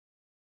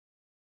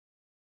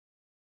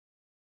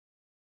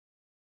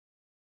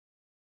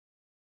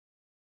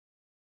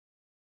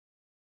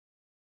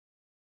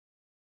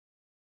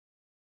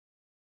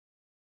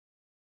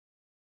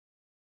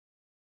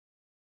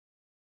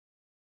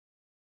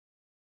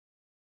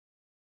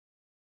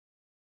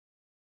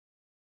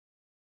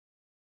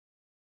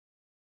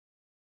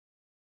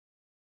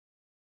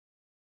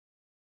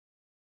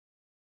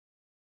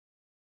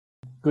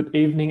Good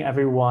evening,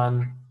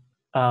 everyone.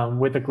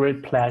 With a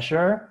great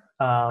pleasure,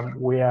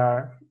 we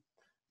are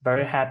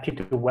very happy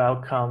to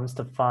welcome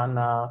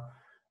Stefana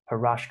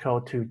Parascho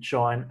to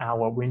join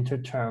our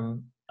winter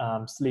term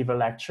Sliver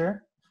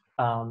lecture.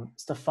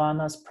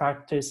 Stefana's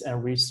practice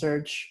and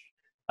research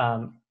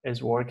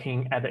is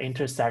working at the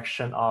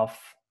intersection of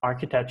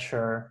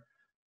architecture,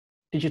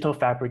 digital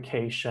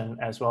fabrication,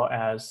 as well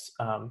as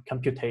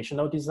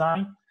computational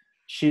design.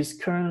 She's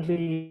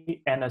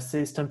currently an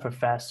assistant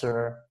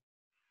professor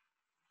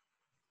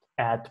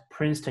at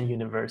Princeton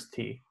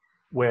University,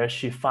 where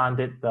she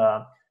founded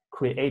the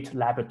CREATE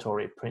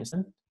Laboratory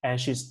Princeton, and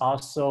she's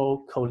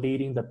also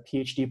co-leading the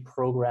PhD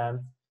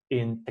program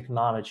in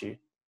technology.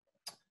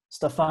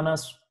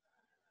 Stefana's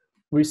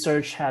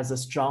research has a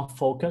strong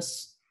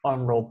focus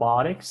on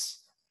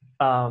robotics.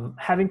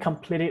 Having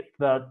completed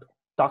the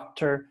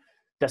doctor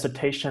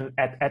dissertation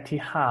at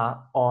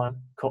Etihad on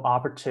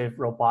cooperative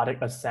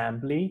robotic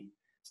assembly,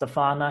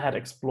 Stefana had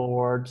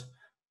explored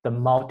the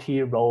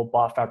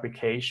multi-robot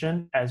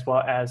fabrication, as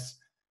well as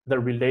the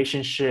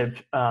relationship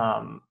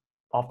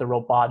of the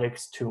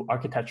robotics to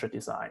architecture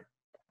design.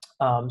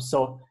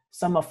 So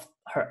some of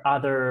her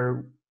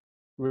other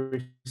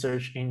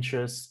research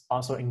interests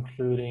also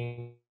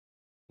including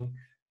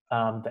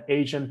the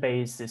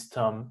agent-based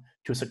system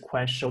to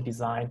sequential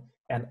design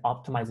and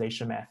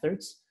optimization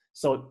methods.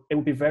 So it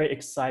would be very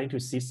exciting to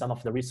see some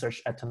of the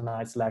research at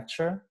tonight's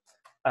lecture.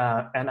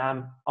 And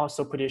I'm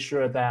also pretty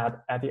sure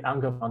that at the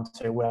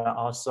Angewandte, we're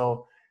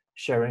also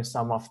sharing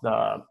some of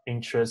the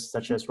interests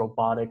such as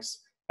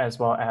robotics, as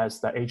well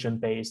as the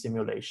agent-based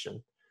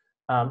simulation.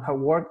 Her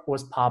work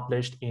was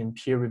published in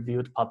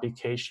peer-reviewed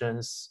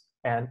publications,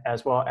 and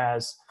as well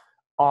as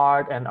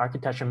art and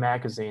architecture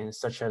magazines,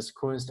 such as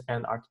Kunst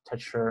and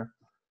Architecture,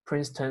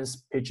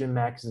 Princeton's Pigeon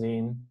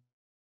magazine,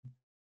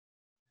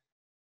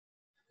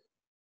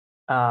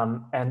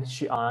 and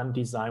she on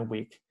Design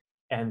Week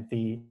and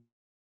the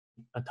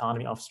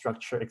Autonomy of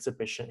Structure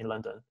exhibition in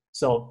London.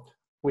 So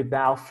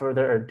without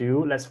further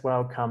ado, let's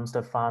welcome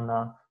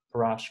Stefana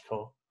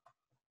Parascho.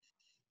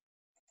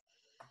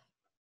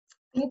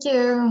 Thank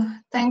you.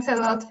 Thanks a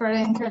lot for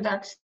the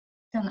introduction.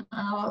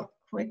 I'll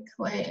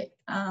quickly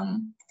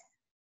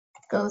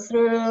go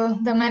through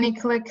the many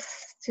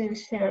clicks to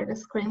share the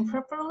screen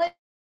properly,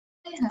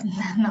 and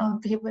then I'll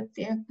be with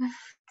you.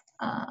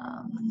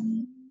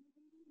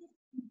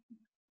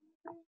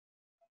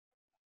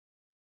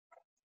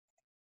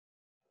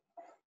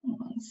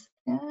 One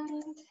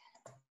second.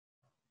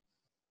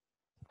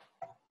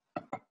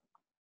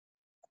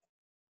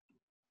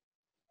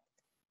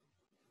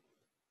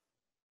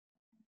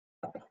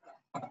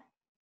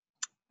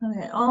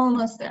 Okay,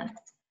 almost there.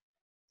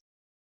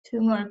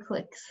 2 more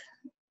clicks,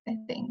 I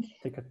think.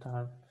 Take your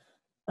time.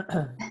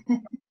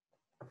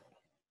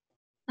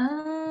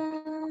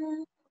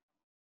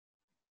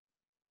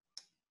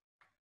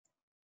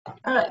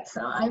 All right,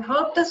 so I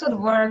hope this would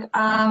work.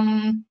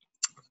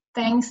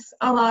 Thanks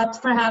a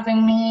lot for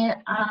having me.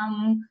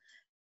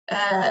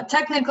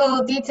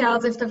 Technical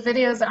details, if the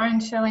videos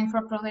aren't showing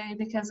properly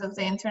because of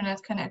the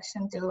internet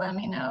connection, do let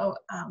me know.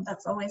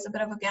 That's always a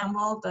bit of a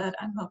gamble, but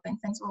I'm hoping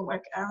things will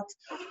work out.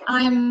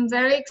 I'm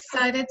very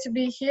excited to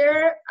be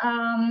here.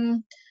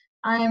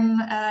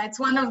 It's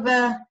one of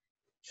the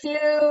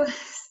few,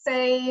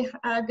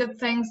 good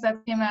things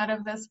that came out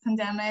of this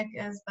pandemic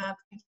is that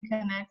we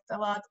can connect a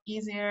lot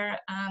easier,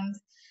 and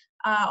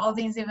all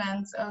these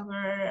events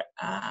over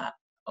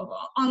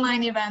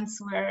online events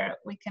where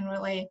we can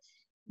really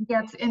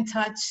get in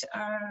touch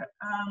are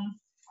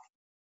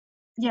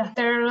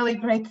they're a really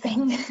great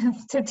thing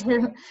to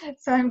do.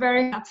 So I'm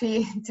very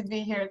happy to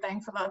be here.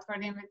 Thanks a lot for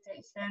the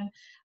invitation.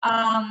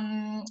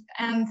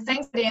 And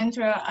thanks for the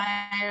intro.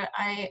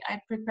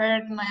 I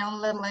prepared my own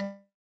little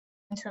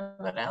intro,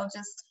 but I'll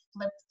just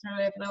flip through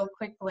it real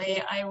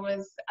quickly. I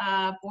was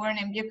born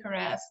in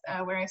Bucharest,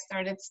 where I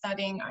started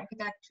studying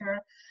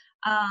architecture.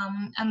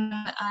 And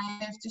I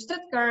moved to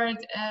Stuttgart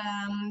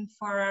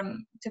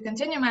to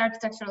continue my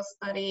architectural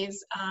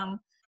studies,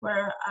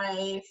 where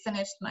I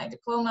finished my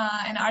diploma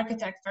in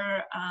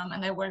architecture,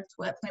 and I worked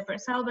with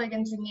Sliver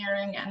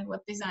engineering and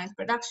with design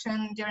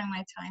production during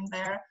my time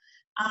there.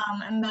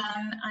 And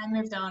then I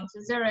moved on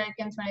to Zurich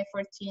in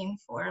 2014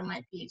 for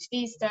my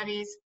PhD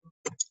studies.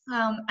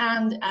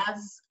 And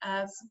as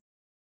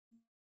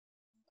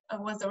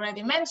was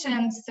already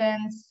mentioned,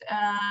 since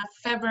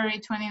February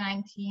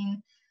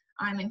 2019,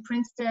 I'm in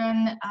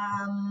Princeton,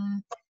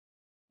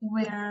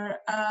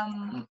 where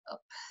I'm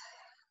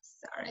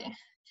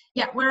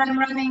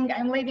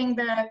leading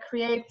the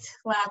CREATE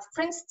Lab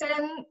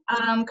Princeton,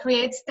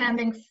 CREATE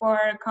standing for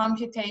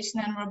Computation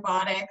and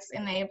Robotics,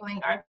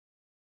 Enabling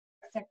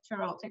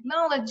Architectural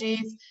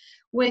Technologies,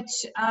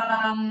 which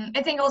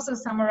I think also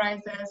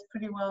summarizes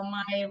pretty well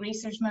my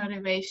research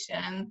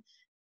motivation,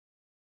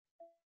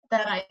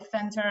 that I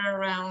center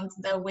around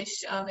the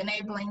wish of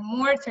enabling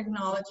more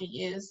technology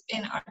use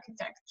in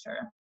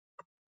architecture.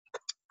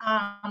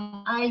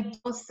 I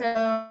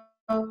also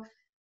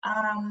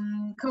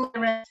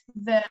co-direct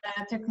the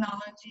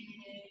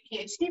technology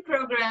PhD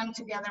program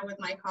together with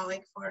my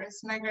colleague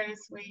Forrest Meggers.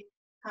 We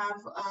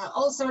have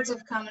all sorts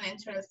of common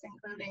interests,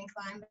 including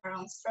climbing our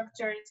own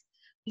structures,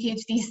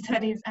 PhD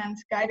studies, and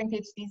guiding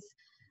PhDs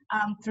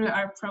through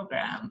our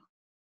program.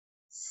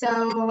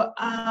 So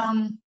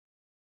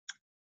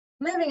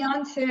moving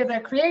on to the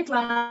CREATE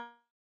Lab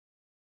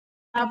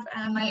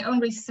and my own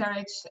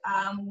research,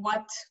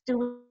 what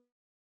do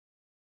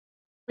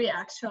we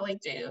actually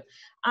do?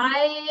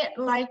 I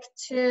like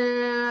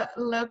to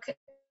look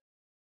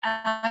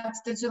at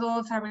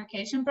digital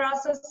fabrication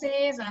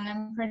processes, and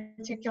in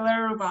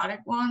particular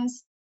robotic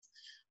ones,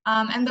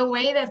 and the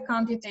way that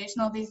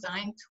computational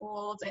design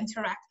tools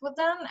interact with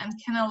them and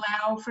can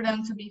allow for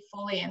them to be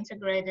fully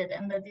integrated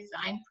in the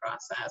design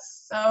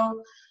process.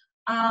 So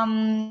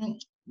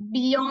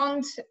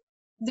beyond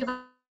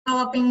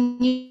developing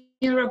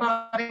new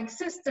robotic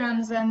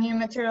systems and new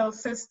material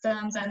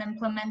systems and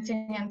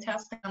implementing and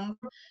testing them,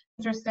 I'm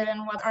interested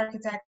in what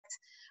architects,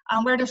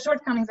 where the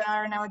shortcomings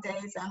are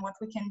nowadays and what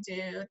we can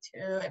do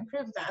to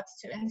improve that,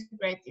 to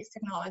integrate these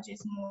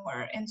technologies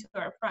more into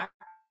our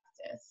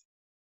practice.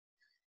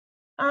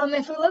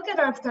 If we look at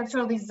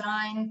architectural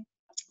design,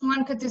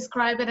 one could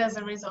describe it as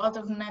a result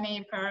of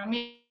many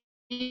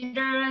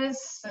parameters,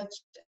 such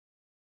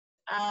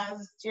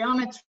as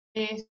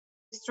geometry,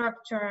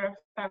 structure,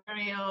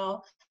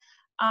 material,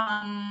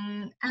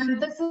 and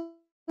this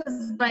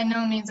is by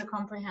no means a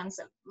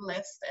comprehensive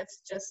list.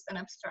 It's just an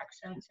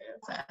abstraction to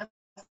that.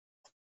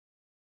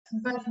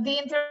 But the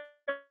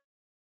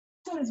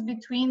interactions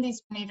between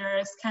these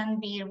parameters can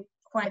be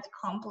quite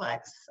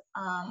complex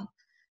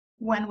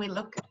when we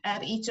look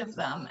at each of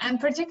them. And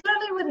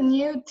particularly with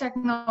new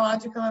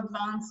technological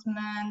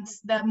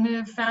advancements that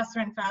move faster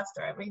and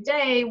faster every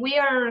day, we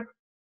are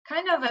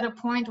kind of at a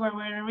point where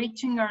we're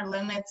reaching our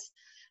limits.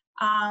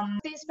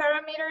 These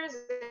parameters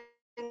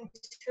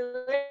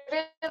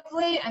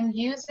intuitively and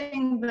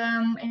using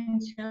them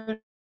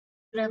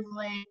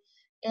intuitively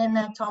in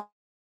a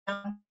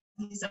top-down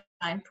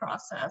design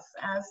process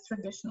as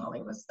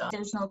traditionally was done.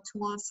 Digital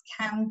tools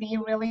can be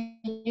really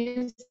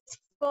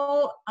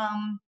useful,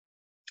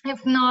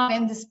 if not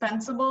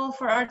indispensable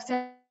for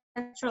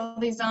architectural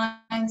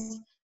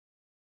designs,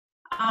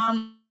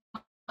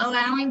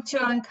 allowing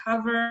to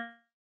uncover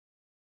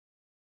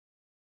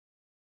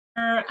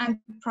and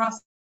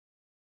process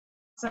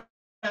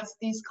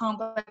these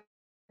complex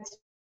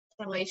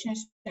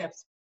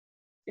relationships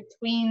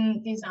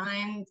between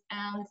design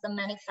and the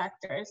many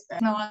factors that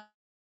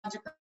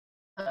technological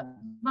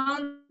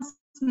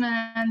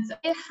advancements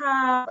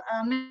have.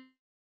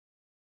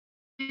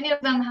 Many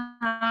of them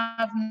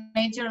have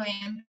majorly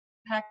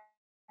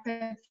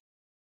impacted,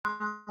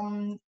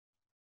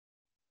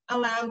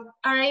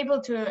 are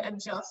able to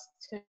adjust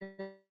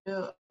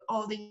to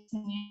all these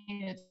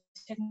new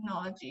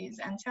technologies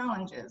and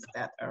challenges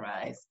that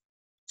arise.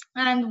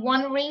 And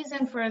one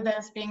reason for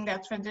this being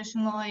that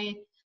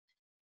traditionally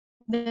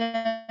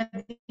the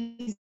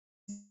design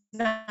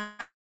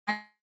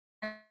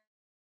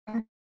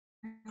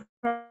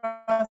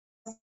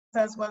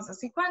process was a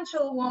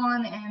sequential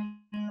one,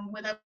 and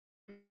with a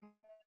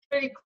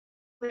pretty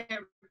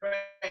clear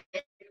break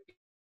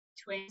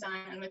between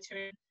design and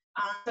material.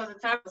 So the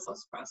fabrication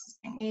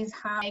processing is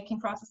how making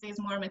processes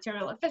more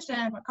material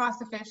efficient, more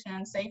cost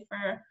efficient,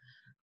 safer.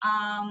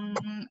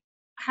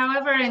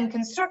 However, in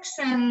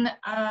construction,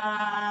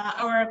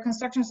 our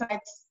construction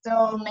sites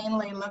still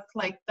mainly look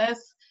like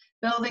this.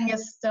 Building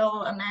is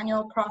still a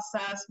manual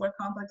process where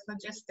complex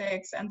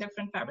logistics and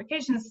different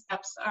fabrication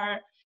steps are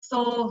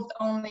solved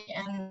only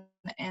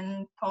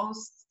in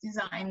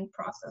post-design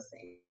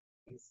processes.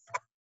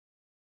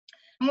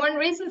 And one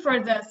reason for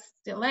this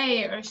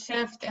delay or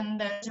shift in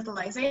the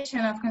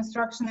digitalization of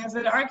construction is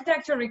that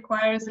architecture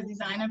requires the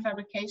design and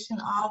fabrication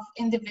of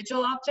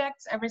individual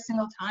objects every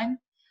single time,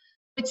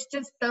 which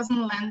just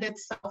doesn't lend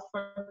itself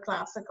for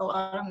classical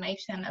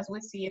automation as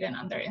we see it in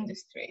other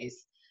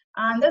industries.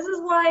 And this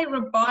is why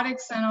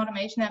robotics and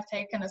automation have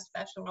taken a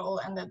special role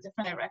and a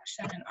different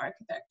direction in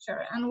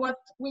architecture. And what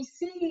we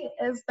see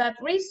is that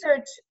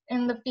research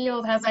in the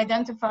field has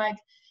identified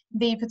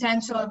the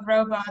potential of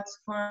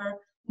robots for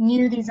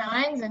new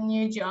designs and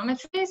new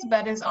geometries,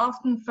 but is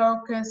often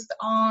focused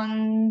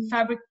on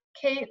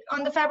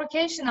the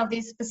fabrication of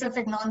these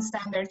specific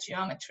non-standard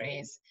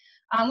geometries,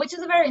 which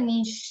is a very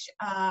niche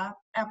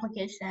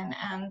application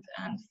and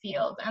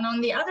field. And on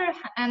the other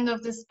end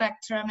of the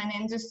spectrum in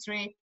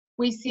industry,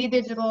 we see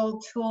digital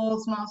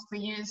tools mostly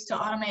used to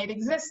automate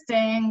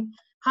existing,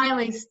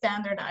 highly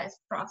standardized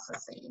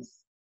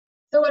processes.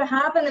 So what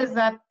happened is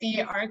that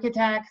the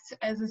architect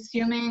is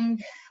assuming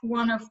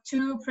one of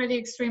two pretty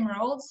extreme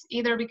roles,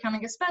 either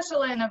becoming a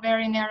specialist in a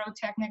very narrow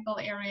technical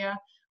area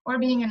or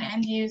being an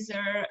end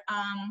user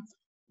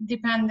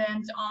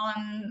dependent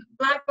on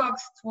black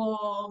box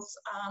tools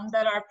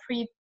that are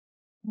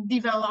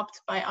pre-developed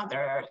by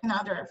in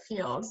other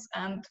fields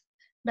and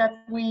that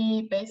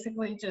we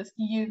basically just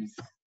use.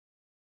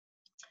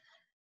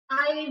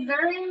 I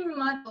very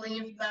much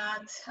believe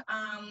that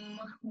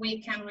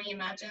we can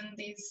reimagine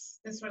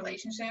this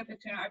relationship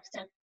between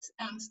architect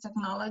and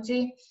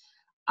technology,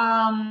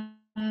 and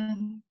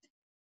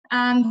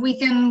we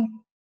can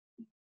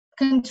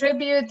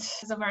contribute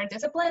of our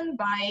discipline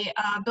by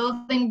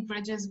building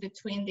bridges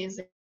between these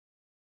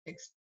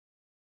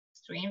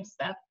extremes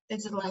that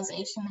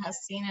digitalization has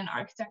seen in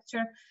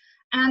architecture,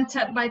 and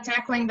by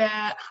tackling the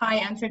high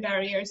entry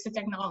barriers to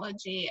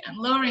technology and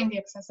lowering the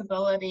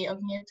accessibility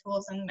of new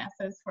tools and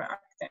methods for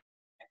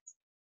architects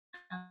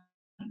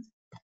and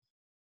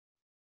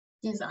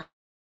designers.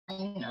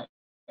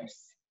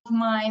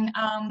 Mine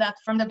that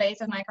from the base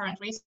of my current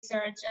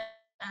research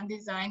and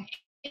design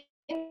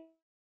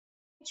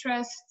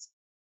interests,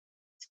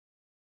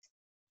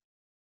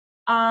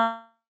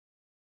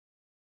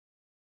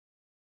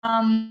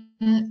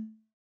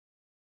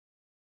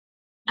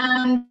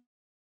 and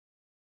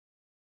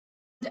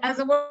as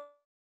a work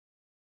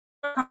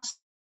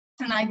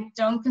question, I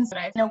don't consider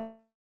I know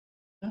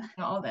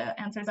all the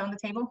answers on the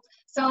table.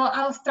 So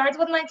I'll start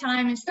with my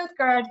time in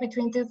Stuttgart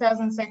between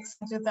 2006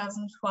 and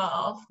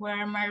 2012,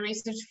 where my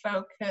research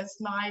focus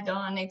lied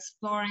on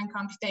exploring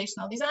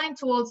computational design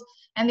tools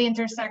and the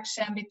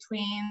intersection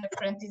between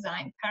different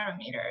design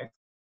parameters.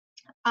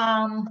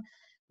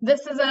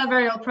 This is a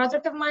very old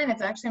project of mine.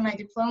 It's actually my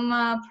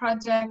diploma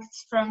project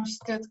from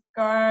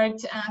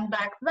Stuttgart. And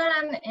back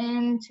then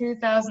in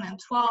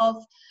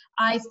 2012,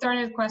 I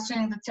started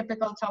questioning the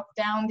typical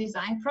top-down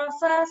design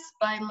process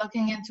by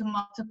looking into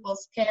multiple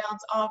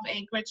scales of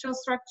a grid shell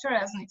structure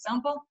as an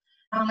example.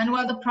 And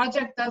while the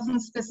project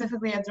doesn't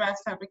specifically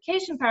address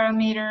fabrication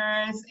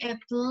parameters, it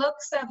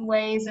looks at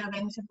ways of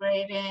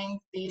integrating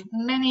the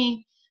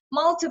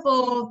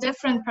multiple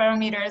different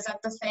parameters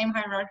at the same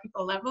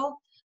hierarchical level.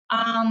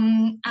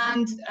 And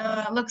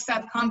looks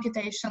at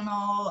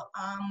computational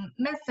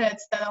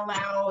methods that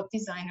allow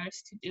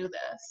designers to do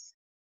this.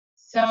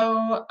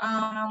 So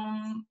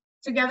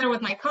together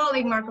with my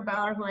colleague, Marco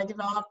Bauer, who I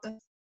developed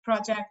this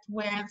project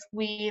with,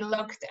 we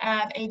looked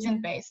at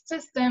agent-based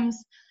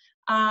systems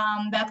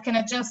that can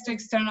adjust to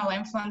external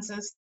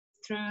influences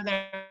through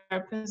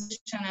their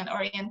position and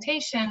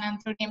orientation and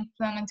through the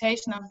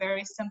implementation of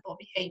very simple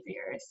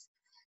behaviors.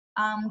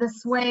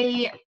 This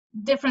way,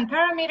 different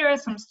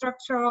parameters from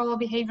structural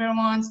behavior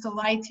ones to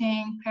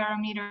lighting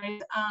parameters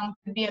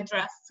could be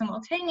addressed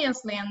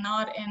simultaneously and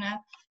not in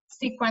a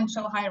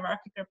sequential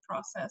hierarchical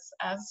process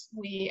as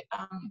we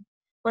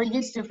were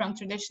used to from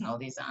traditional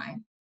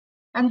design.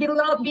 And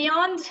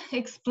beyond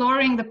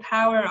exploring the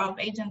power of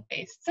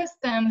agent-based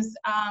systems,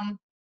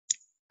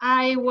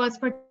 I was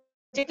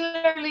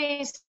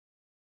particularly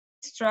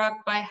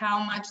struck by how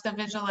much the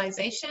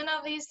visualization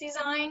of these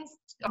designs,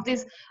 of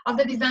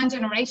the design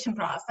generation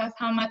process,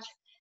 how much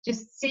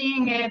just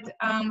seeing it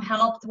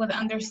helped with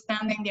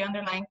understanding the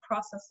underlying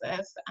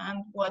processes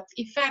and what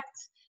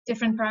effects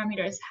different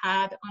parameters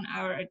had on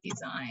our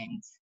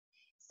designs.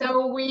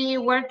 So we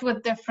worked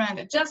with different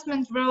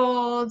adjustment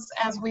rules,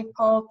 as we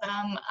called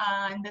them,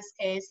 in this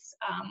case,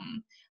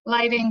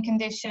 lighting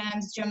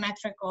conditions,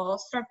 geometrical,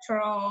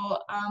 structural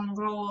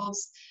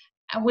rules,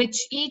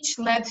 which each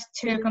led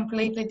to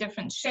completely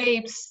different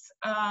shapes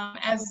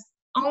as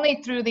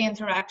only through the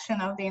interaction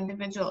of the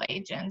individual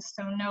agents,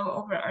 so no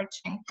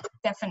overarching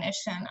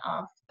definition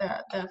of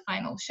the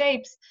final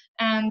shapes.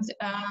 And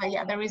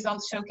yeah, the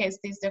results showcase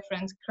these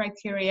different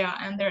criteria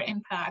and their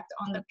impact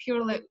on the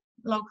purely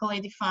locally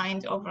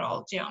defined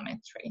overall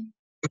geometry.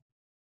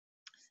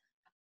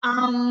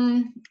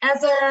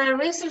 As a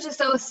research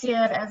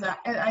associate at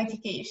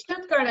ITKE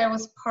Stuttgart, I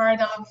was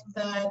part of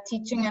the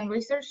teaching and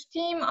research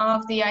team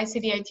of the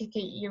ICD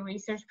ITKE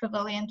Research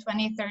Pavilion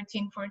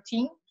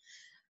 2013-14,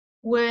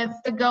 with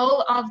the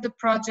goal of the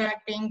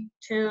project being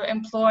to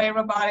employ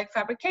robotic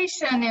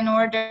fabrication in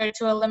order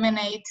to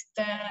eliminate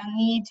the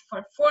need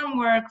for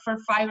formwork for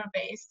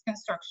fiber-based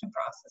construction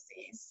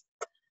processes.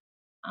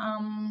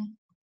 I'm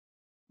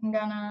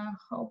gonna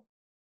hope.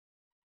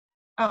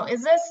 Oh,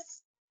 is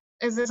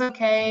this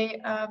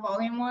okay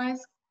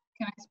volume-wise?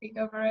 Can I speak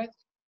over it?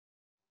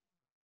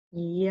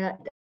 Yeah,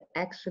 it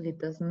actually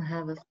doesn't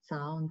have a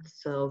sound,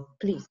 so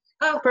please.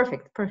 Oh,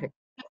 perfect.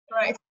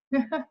 Right.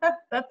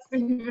 That's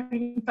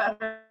even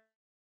better,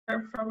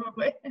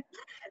 probably.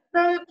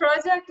 So the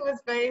project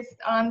was based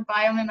on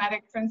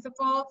biomimetic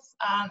principles,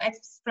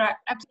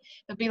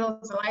 the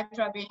beetle's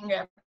elytra being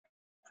a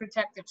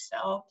protective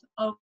shell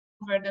over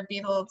the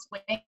beetle's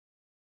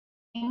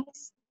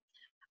wings.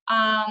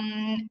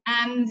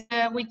 And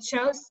we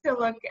chose to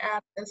look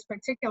at this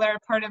particular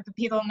part of the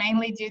beetle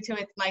mainly due to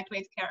its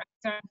lightweight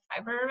character and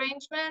fiber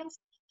arrangements.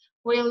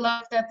 We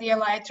looked at the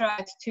elytra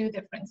at two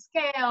different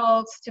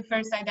scales to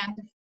first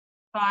identify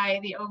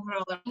the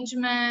overall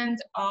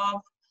arrangement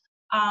of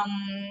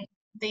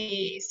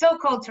the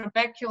so-called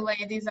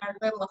trabeculae. These are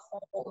little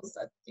holes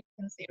that you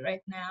can see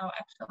right now,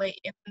 actually,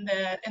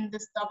 in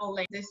this double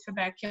layer, this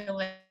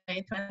trabeculae,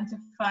 to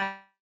identify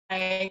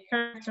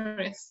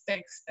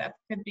characteristics that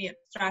could be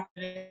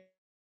abstracted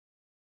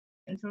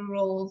into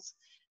rules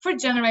for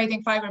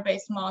generating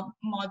fiber-based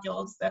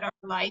modules that are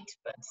light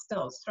but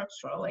still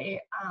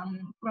structurally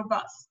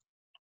robust.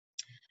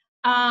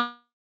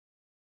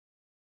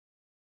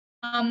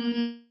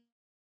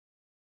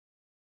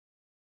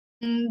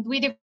 We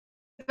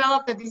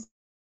developed a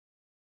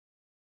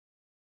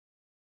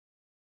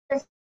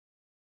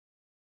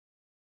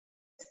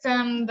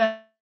system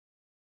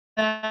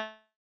that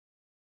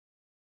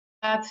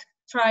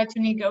tried to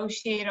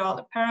negotiate all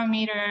the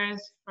parameters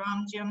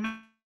from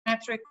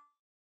geometric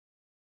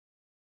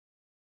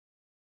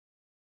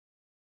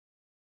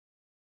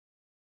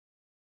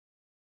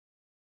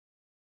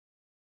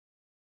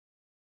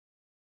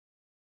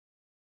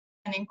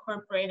and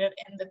incorporated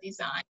in the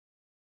design.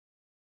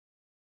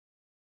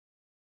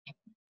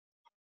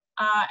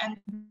 And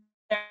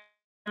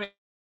very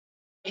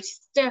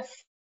stiff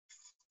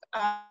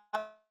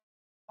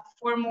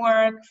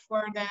formwork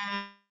for the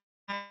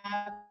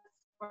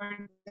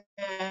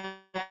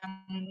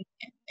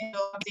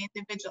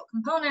individual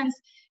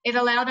components. It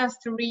allowed us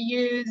to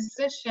reuse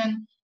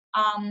position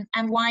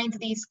and wind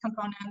these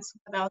components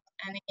without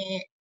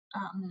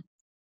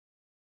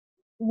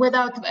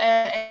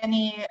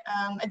any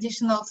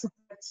additional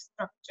support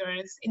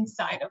structures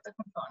inside of the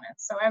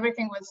components. So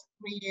everything was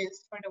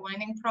reused for the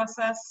winding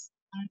process.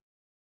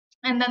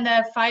 And then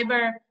the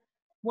fiber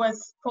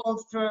was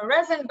pulled through a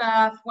resin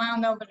bath,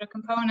 wound over the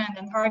component,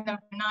 and hardened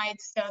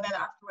overnight so that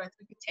afterwards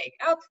we could take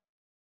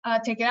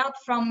it out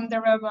from the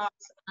robot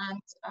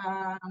and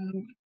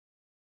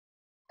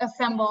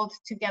assembled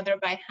together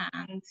by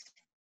hand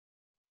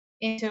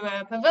into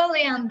a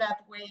pavilion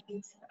that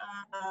weighed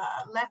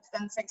less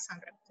than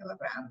 600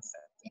 kilograms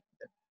at the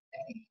end of the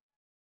day.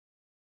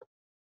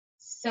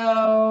 So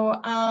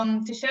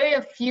to show you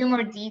a few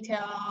more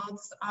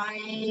details,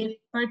 I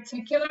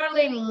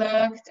particularly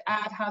looked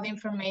at how the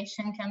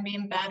information can be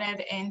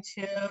embedded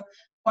into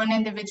one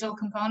individual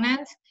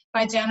component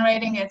by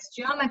generating its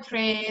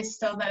geometry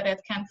so that it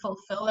can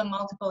fulfill the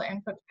multiple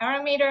input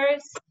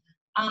parameters.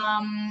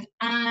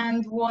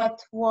 And what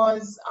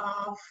was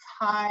of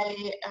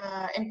high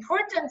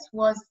importance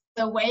was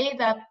the way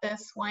that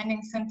this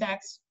winding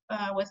syntax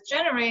was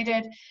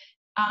generated,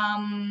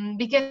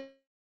 because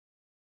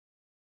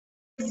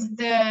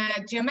the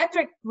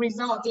geometric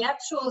result, the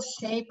actual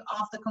shape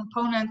of the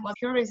component, was a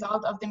pure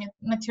result of the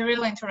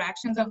material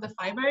interactions of the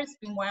fibers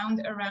being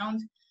wound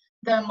around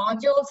the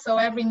module. So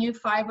every new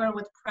fiber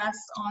would press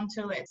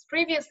onto the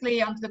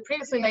previously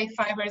laid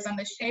fibers, and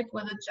the shape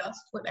would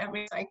adjust with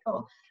every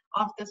cycle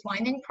of this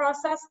winding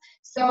process.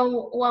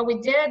 So what we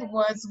did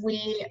was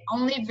we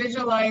only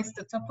visualized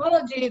the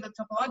topology, the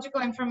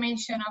topological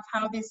information of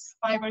how these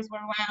fibers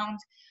were wound,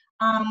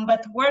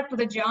 but worked with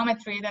a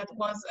geometry that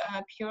was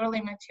a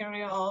purely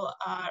material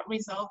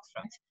result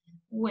from it,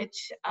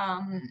 which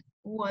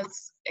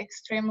was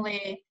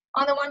extremely,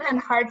 on the one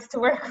hand, hard to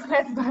work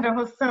with, but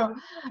also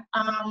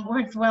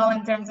worked well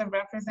in terms of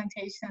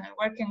representation and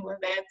working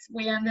with it.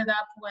 We ended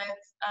up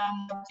with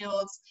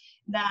modules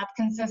that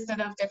consisted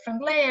of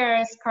different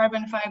layers: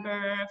 carbon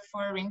fiber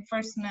for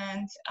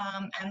reinforcement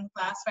and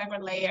glass fiber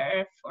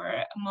layer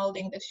for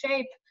molding the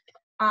shape.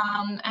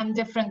 And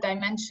different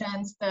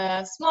dimensions,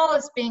 the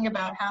smallest being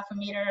about 0.5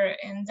 meter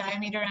in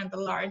diameter and the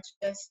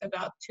largest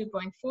about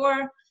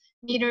 2.4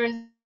 meters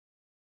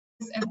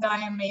in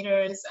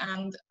diameters,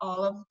 and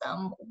all of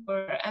them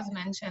were, as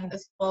mentioned,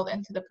 assembled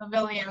into the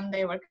pavilion.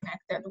 They were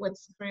connected with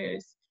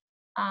screws.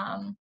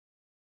 And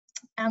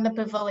the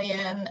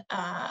pavilion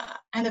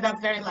ended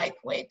up very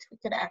lightweight. We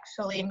could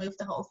actually move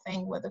the whole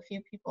thing with a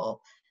few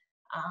people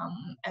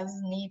as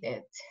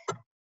needed.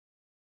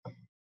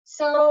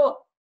 So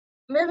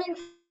moving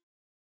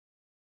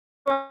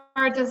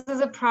forward, this is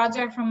a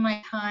project from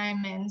my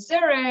time in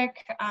Zurich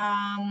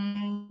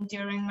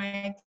during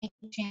my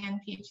teaching and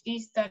PhD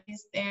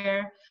studies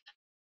there.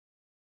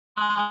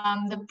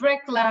 The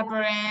Brick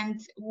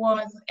Labyrinth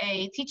was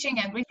a teaching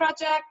and research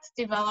project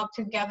developed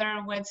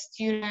together with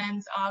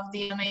students of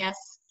the MAS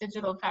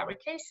Digital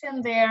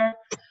Fabrication there.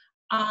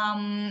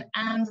 And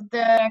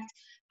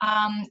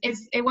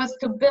it was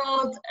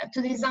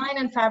to design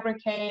and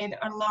fabricate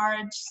a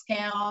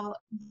large-scale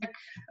brick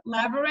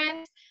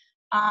labyrinth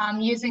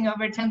using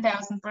over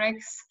 10,000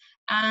 bricks.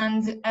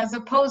 And as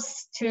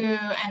opposed to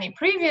any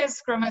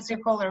previous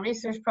grammatical or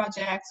research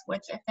projects,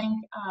 which I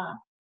think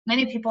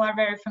many people are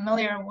very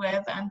familiar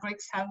with, and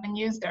bricks have been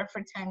used there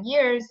for 10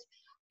 years,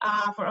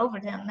 for over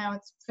 10, now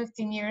it's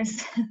 15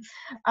 years.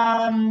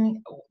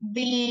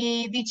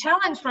 The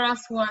challenge for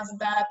us was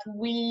that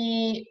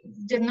we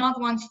did not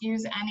want to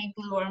use any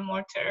glue or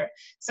mortar.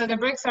 So the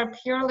bricks are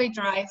purely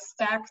dry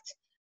stacked,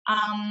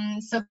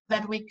 so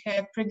that we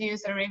could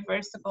produce a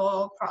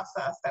reversible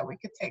process that we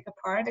could take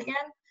apart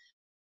again.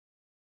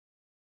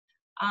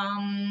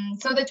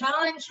 So the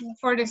challenge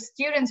for the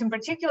students in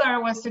particular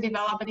was to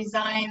develop a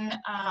design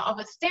of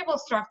a stable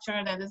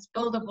structure that is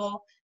buildable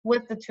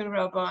with the two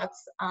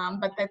robots,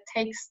 but that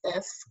takes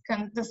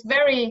this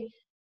very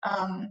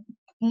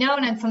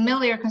known and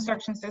familiar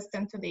construction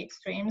system to the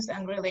extremes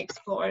and really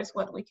explores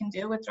what we can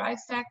do with dry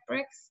stacked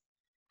bricks.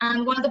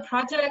 And while the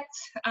project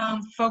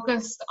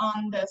focused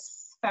on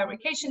this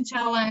fabrication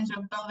challenge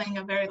of building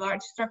a very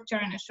large structure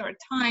in a short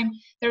time,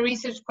 the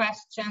research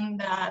question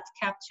that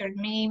captured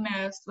me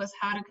most was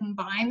how to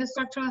combine the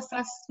structural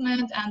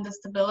assessment and the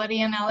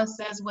stability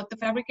analysis with the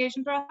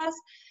fabrication process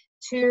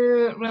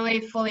to really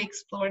fully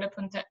explore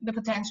the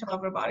potential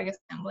of robotic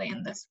assembly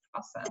in this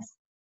process.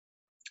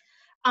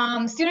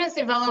 Students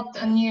developed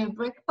a new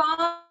brick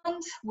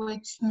bond,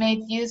 which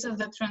made use of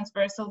the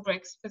transversal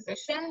bricks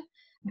position.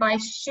 By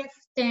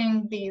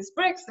shifting these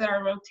bricks that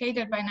are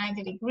rotated by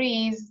 90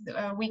 degrees,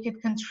 we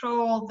could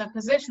control the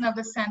position of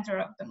the center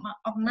of the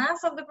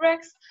mass of the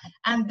bricks,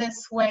 and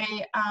this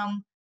way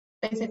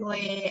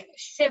basically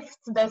shift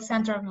the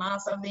center of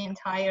mass of the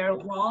entire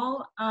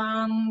wall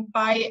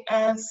by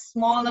a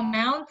small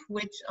amount,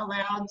 which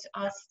allowed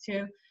us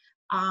to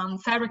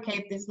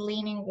fabricate these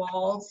leaning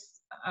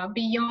walls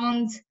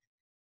beyond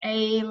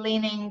a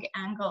leaning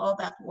angle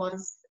that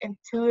was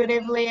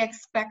intuitively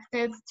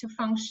expected to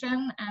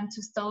function and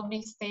to still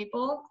be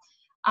stable.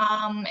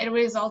 It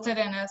resulted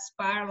in a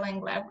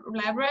spiraling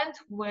labyrinth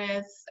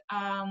with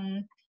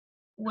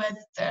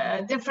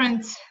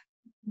different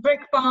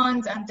brick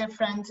bonds and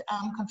different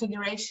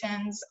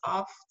configurations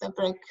of the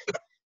brick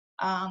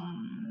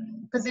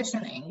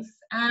positionings.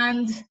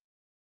 And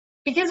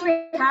because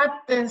we had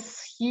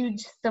this huge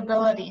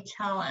stability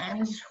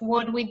challenge,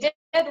 what we did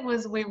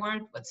was we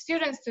worked with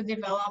students to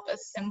develop a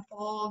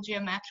simple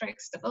geometric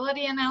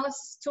stability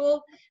analysis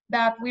tool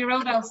that we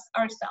wrote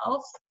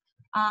ourselves.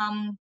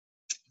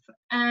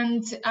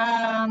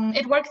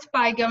 It worked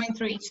by going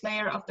through each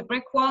layer of the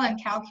brick wall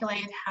and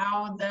calculate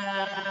how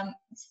the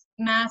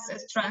mass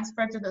is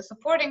transferred to the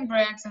supporting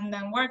bricks, and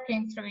then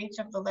working through each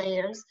of the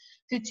layers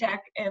to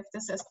check if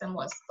the system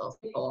was still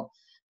stable.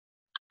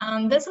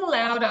 This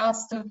allowed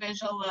us to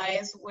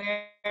visualize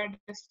where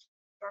the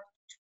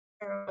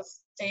structure was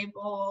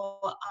stable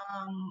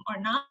or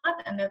not,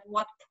 and at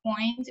what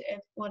point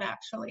it would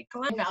actually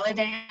collapse.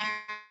 Validate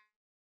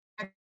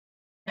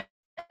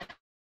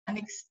and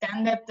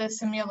extended the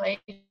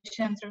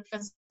simulation through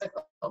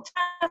physical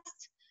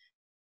tests,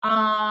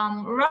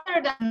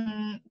 rather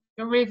than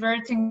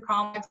reverting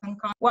complex and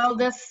well,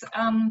 this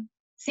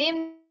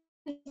seemed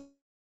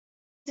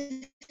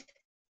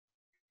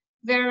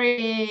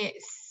very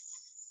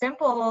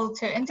simple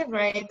to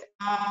integrate.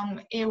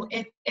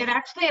 It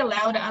actually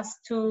allowed us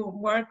to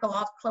work a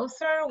lot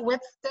closer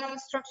with the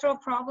structural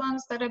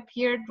problems that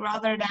appeared,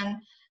 rather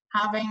than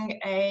having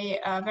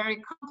a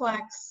very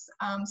complex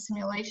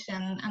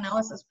simulation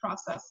analysis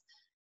process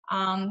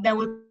that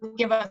would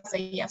give us a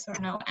yes or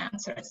no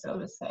answer, so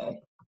to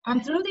say.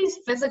 And through these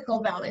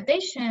physical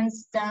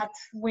validations that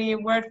we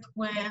worked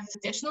with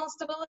additional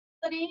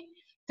stability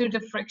through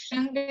the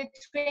friction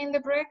between the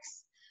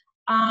bricks.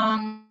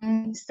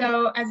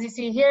 So as you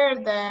see here,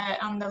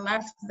 on the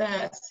left,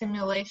 the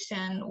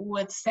simulation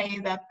would say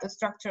that the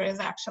structure is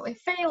actually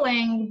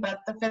failing, but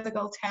the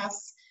physical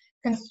tests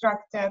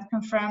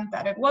confirmed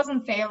that it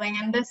wasn't failing.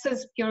 And this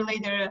is purely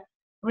the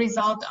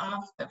result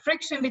of the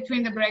friction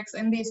between the bricks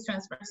in these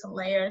transversal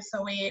layers.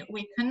 So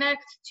we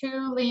connect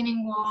two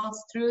leaning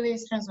walls through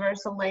these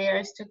transversal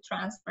layers to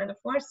transfer the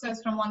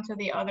forces from one to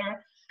the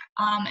other.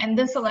 And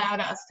this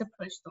allowed us to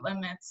push the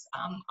limits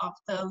of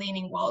the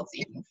leaning walls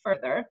even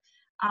further.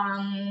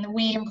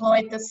 We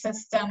employed the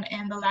system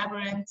in the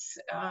labyrinths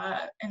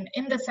and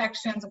in the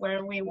sections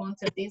where we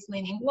wanted these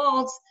leaning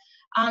walls.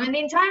 And the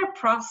entire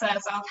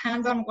process of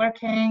hands-on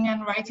working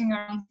and writing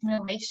our own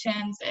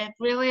simulations, it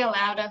really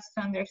allowed us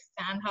to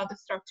understand how the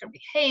structure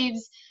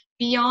behaves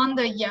beyond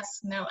the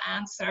yes-no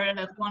answer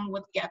that one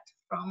would get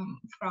from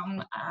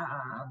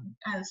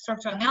a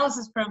structural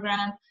analysis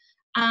program.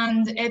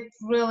 And it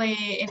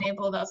really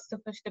enabled us to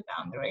push the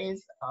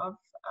boundaries of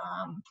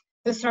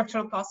the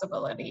structural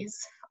possibilities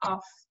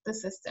of the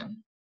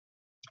system.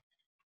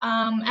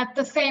 At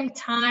the same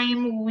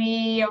time,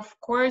 we, of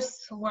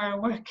course, were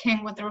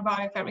working with the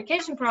robotic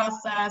fabrication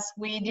process.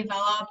 We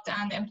developed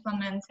and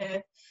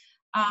implemented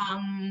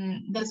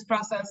this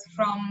process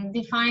from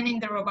defining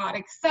the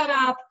robotic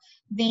setup,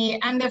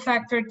 the end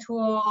effector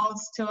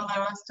tools to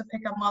allow us to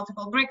pick up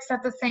multiple bricks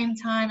at the same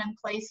time and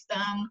place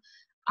them,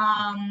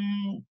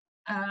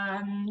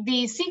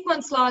 the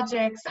sequence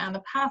logics and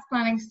the path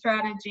planning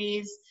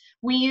strategies.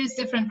 We use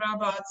different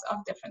robots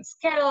of different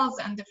scales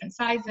and different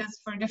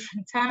sizes for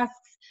different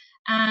tasks,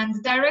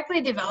 and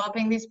directly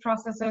developing these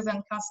processes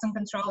and custom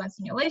control and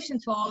simulation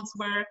tools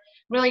were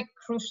really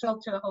crucial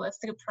to a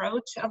holistic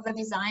approach of the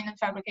design and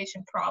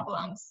fabrication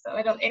problems. So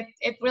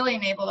it really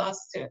enabled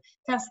us to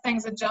test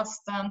things,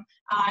 adjust them,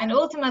 and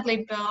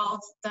ultimately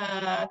build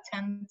the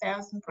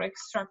 10,000 brick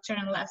structure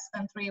in less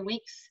than 3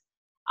 weeks.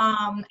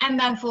 And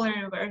then fully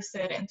reverse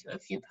it into a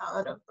few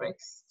pallet of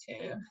bricks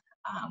to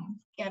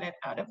get it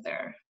out of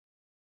there.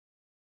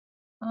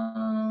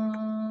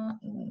 Oh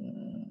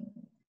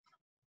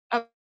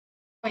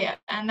yeah,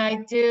 and I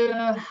do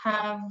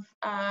have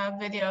a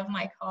video of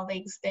my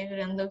colleagues, David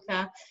and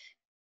Luca,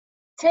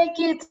 take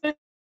you through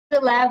the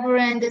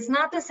labyrinth. It's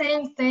not the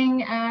same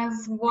thing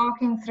as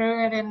walking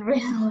through it in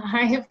real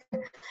life.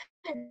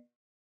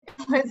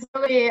 It's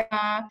really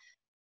a,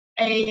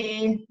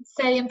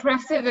 say,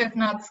 impressive if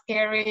not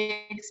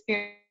scary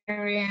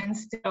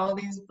experience to all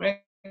these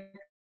bricks.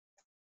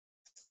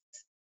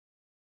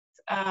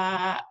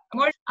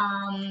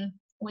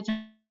 Which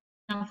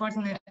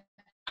unfortunately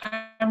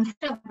I'm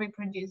sure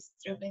reproduced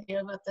through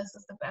video, but this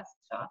is the best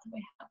shot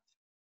we have.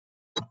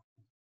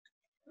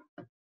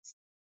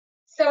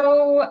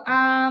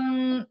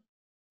 So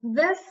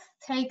this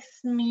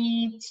takes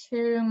me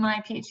to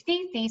my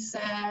PhD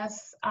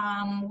thesis,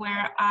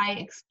 where I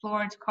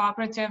explored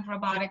cooperative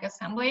robotic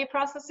assembly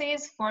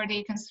processes for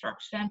the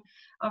construction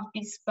of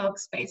bespoke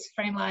space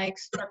frame-like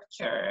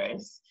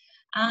structures.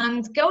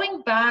 And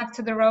going back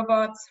to the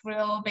robot's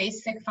real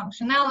basic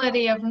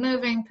functionality of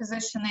moving,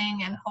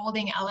 positioning, and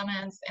holding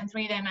elements in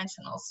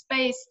three-dimensional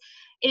space,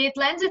 it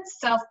lends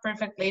itself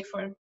perfectly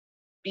for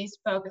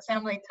bespoke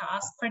assembly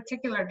tasks,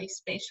 particularly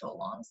spatial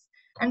ones.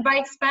 And by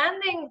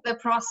expanding the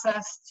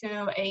process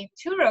to a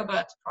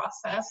two-robot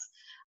process,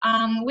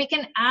 we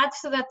can add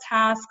to the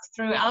task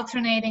through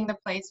alternating the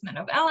placement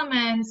of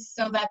elements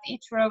so that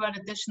each robot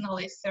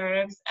additionally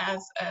serves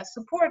as a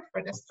support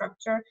for the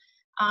structure,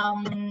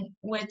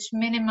 which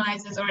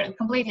minimizes or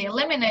completely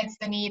eliminates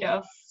the need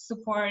of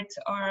support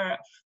or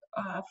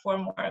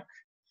form work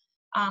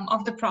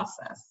of the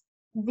process.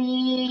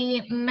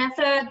 The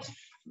method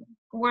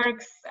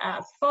works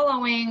as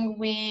following.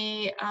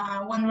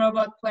 One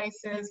robot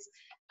places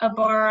a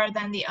bar,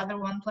 then the other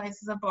one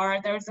places a bar.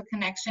 There's a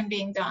connection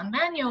being done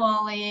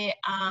manually,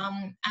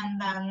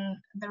 and then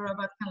the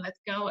robot can let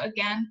go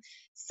again.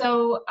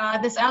 So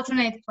this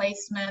alternate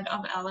placement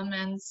of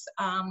elements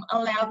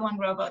allowed one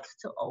robot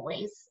to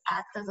always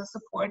act as a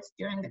support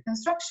during the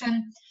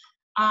construction.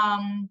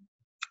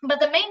 But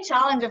the main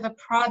challenge of the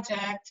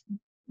project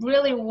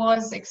really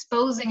was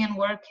exposing and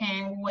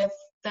working with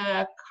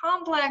the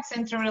complex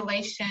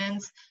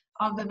interrelations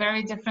of the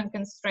very different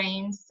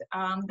constraints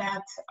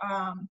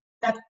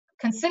that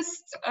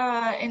consist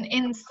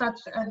in such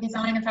a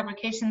design and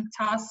fabrication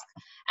task,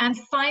 and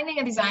finding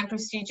a design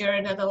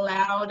procedure that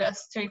allowed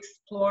us to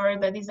explore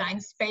the design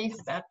space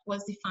that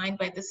was defined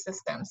by the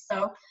system.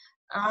 So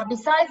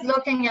besides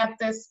looking at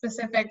the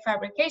specific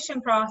fabrication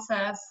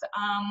process,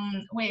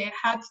 we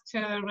had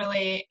to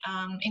really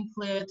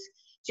include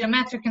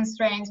geometric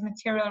constraints,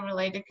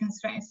 material-related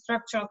constraints,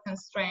 structural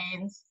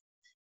constraints,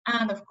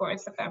 and of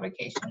course the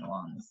fabrication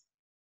ones.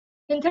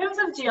 In terms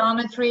of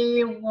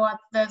geometry, what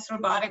this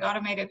robotic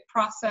automated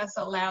process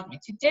allowed me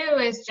to do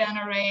is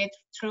generate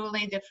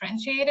truly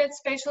differentiated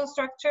spatial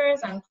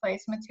structures and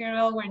place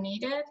material where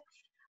needed.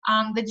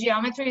 The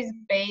geometry is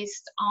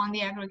based on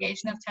the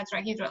aggregation of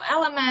tetrahedral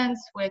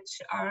elements, which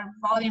are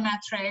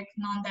volumetric,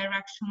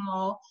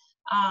 non-directional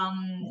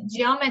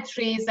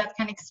geometries that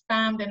can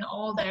expand in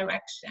all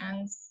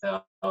directions,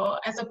 so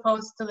as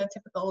opposed to the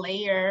typical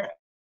layer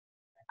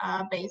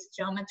based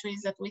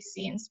geometries that we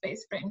see in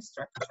space frame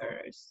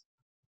structures.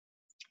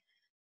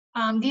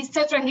 These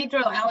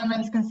tetrahedral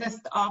elements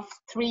consist of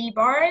 3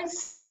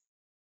 bars,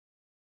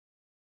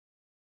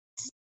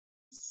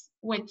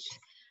 which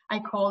I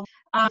called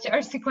are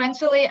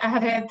sequentially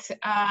added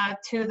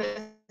to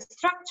the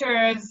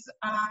structures.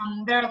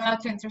 They're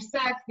allowed to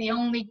intersect. The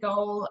only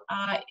goal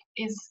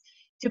is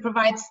to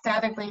provide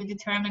statically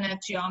determinate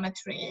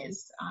geometries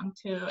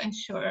to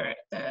ensure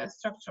the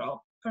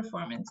structural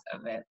performance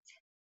of it.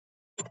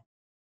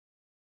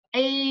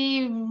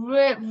 A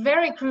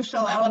very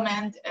crucial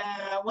element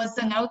was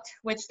the node,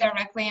 which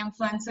directly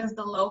influences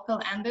the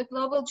local and the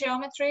global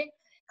geometry.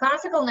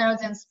 Classical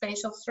nodes in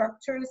spatial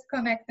structures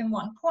connect in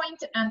one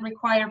point and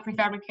require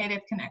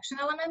prefabricated connection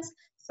elements.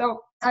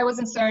 So I was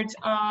in search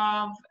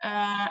of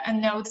a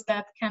node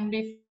that can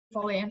be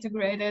fully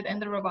integrated in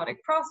the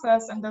robotic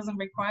process and doesn't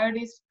require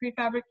these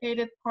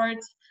prefabricated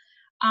parts.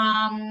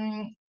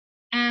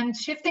 And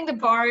shifting the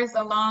bars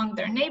along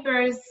their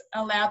neighbors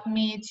allowed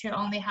me to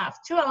only have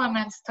 2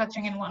 elements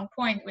touching in one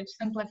point, which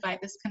simplified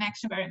this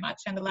connection very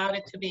much and allowed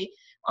it to be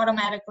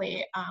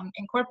automatically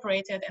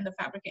incorporated in the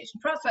fabrication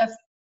process.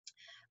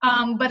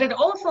 But it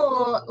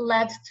also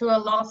led to a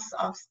loss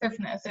of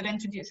stiffness. It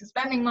introduces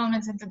bending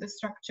moments into the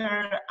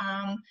structure,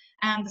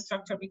 and the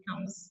structure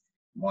becomes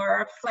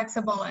more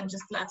flexible and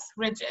just less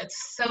rigid.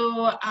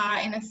 So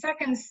in a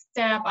second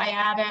step, I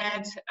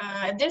added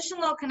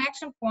additional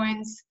connection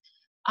points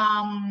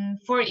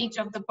for each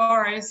of the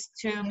bars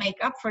to make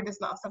up for this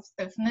loss of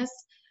stiffness,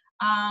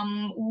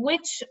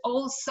 which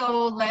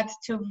also led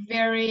to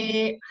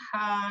very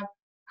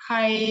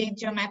high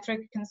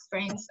geometric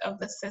constraints of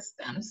the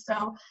system.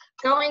 So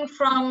going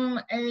from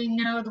a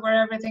node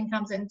where everything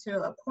comes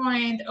into a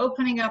point,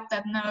 opening up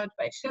that node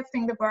by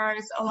shifting the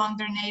bars along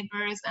their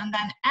neighbors, and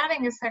then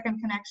adding a second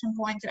connection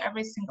point to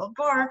every single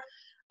bar,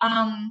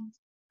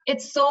 it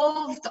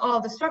solved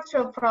all the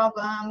structural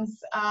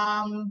problems,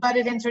 but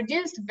it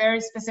introduced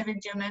very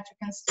specific geometric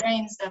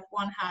constraints that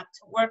one had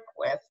to work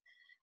with.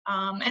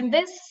 And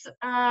this,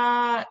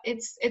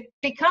 it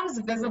becomes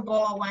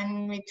visible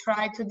when we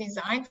try to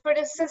design for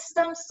this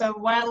system. So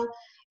while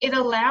it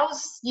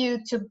allows you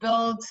to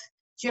build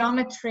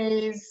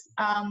geometries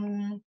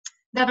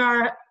that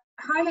are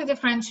highly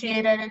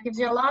differentiated, it gives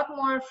you a lot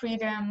more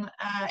freedom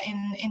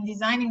in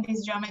designing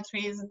these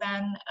geometries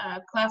than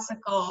a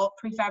classical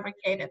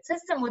prefabricated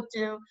system would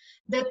do.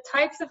 The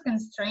types of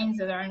constraints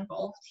that are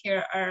involved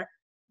here are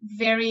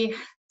very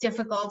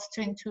difficult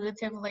to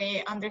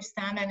intuitively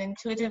understand and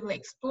intuitively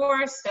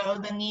explore, so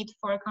the need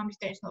for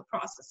computational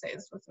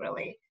processes was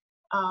really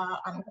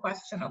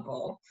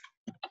unquestionable.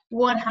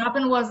 What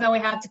happened was that we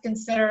had to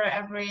consider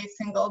every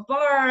single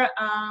bar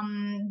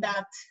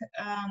that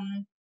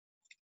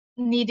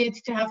needed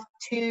to have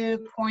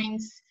 2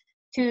 points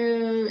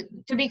to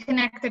be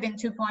connected in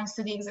 2 points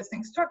to the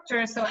existing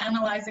structure. So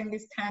analyzing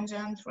these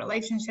tangent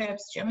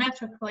relationships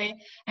geometrically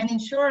and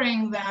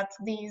ensuring that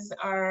these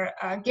are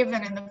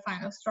given in the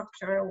final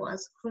structure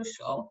was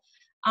crucial.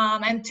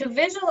 And to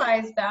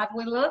visualize that,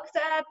 we looked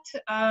at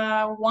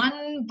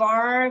one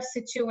bar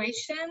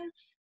situation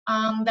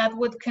that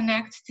would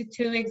connect to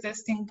 2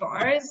 existing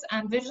bars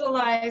and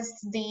visualized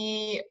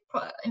the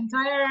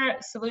entire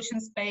solution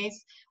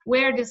space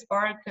where this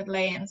bar could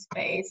lay in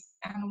space.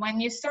 And when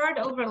you start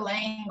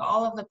overlaying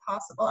all of the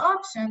possible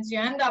options, you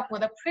end up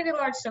with a pretty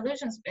large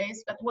solution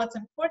space. But what's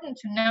important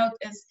to note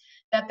is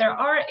that there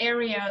are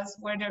areas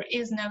where there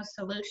is no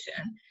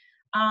solution.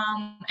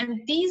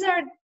 And these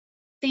are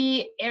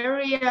the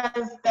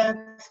areas that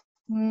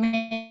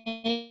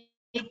make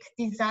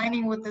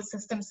designing with the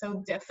system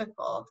so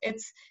difficult.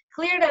 It's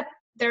clear that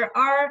there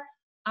are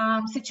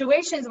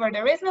situations where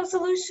there is no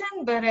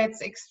solution, but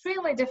it's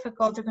extremely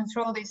difficult to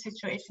control these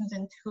situations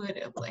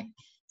intuitively.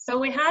 So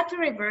we had to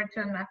revert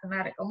to a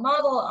mathematical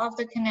model of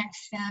the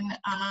connection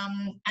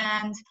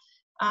and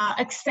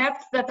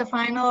accept that the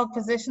final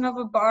position of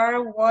a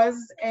bar was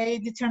a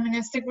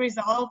deterministic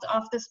result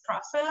of this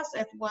process.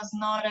 It was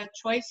not a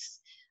choice.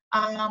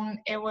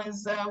 It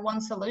was one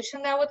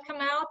solution that would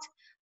come out.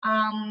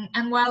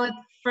 And while at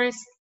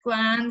first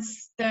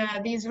glance,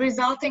 these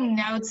resulting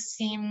nodes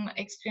seem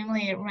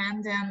extremely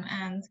random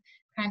and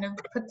kind of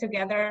put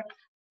together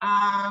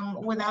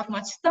without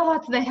much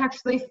thought, they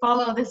actually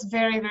follow this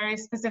very, very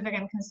specific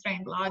and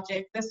constrained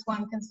logic. This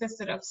one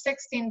consisted of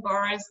 16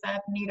 bars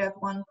that meet at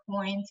one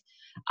point,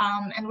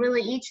 and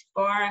really each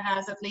bar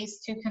has at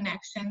least 2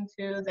 connections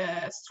to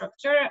the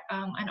structure,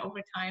 and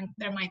over time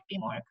there might be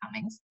more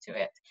coming to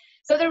it.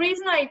 So the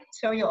reason I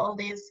show you all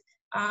these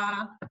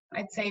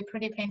I'd say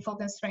pretty painful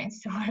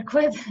constraints to work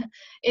with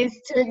is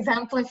to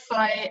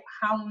exemplify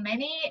how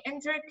many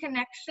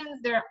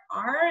interconnections there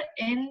are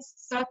in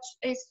such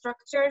a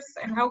structures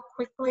and how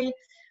quickly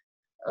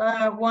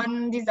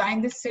one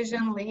design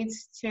decision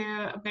leads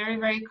to very,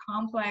 very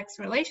complex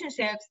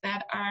relationships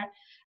that are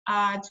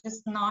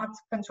just not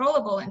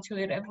controllable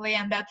intuitively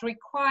and that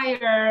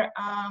require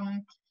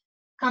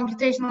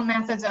computational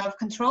methods of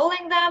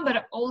controlling them,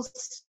 but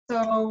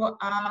also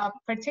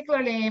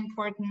particularly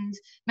important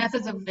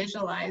methods of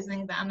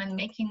visualizing them and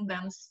making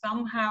them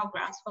somehow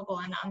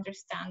graspable and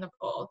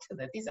understandable to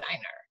the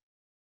designer.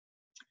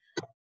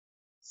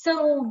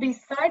 So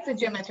besides the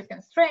geometric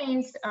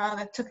constraints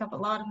that took up a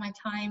lot of my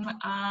time,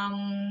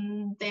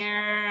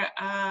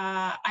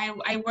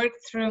 I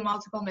worked through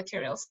multiple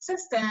material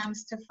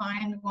systems to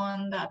find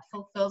one that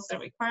fulfills the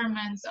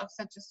requirements of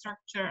such a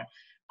structure.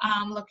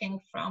 Looking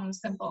from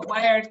simple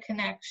wired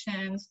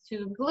connections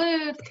to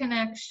glued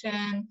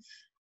connection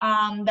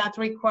that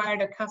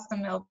required a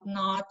custom-built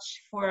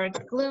notch for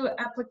the glue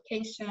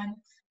application.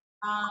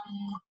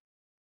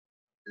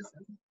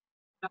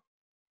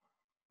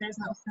 There's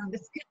no sound,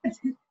 it's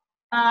good.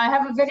 I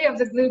have a video of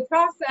the glue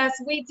process.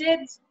 We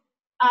did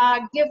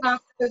give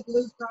up the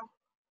glue process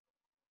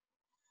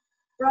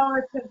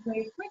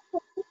relatively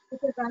quickly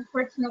because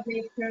unfortunately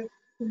it proved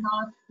to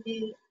not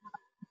be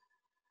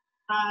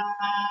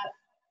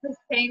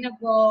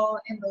sustainable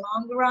in the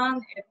long run.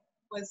 It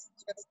was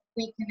just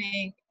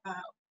weakening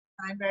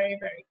time very,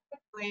 very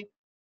quickly.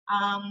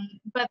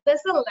 But this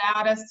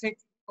allowed us to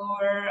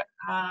explore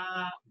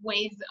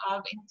ways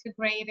of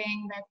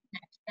integrating that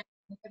connection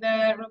into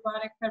the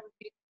robotic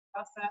fabrication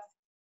process.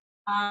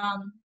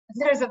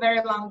 There's a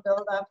very long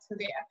build up to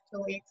the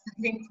actually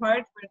exciting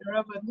part where the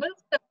robot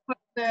moves to put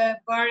the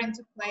bar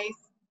into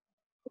place.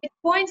 It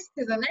points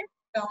to the next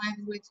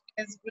challenge, which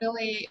is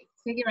really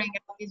figuring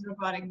out these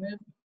robotic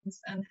movements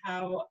and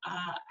how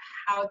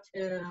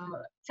to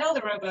tell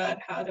the robot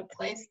how to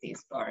place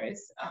these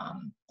bars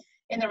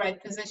in the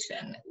right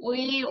position.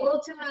 We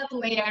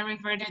ultimately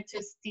reverted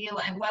to steel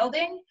and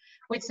welding,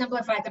 which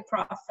simplified the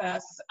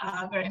process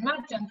very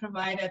much and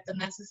provided the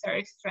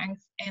necessary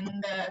strength in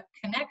the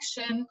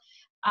connection.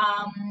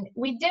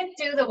 We did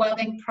do the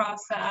welding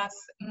process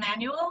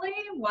manually,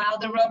 while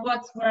the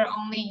robots were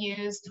only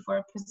used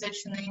for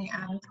positioning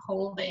and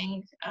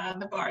holding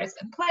the bars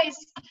in place.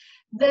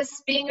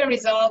 This being a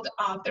result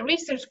of the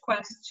research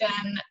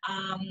question,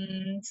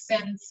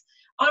 since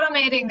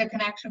automating the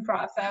connection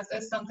process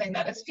is something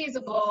that is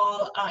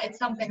feasible, it's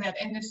something that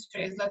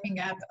industry is looking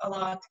at a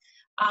lot,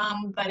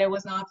 but it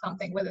was not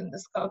something within the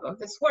scope of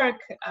this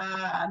work.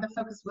 The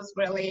focus was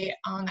really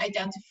on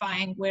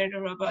identifying where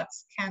the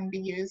robots can be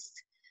used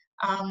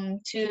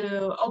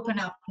to open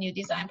up new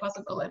design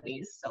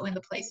possibilities, so in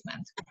the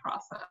placement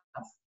process.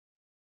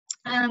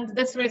 And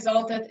this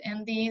resulted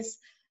in these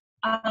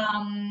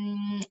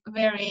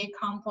very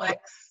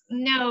complex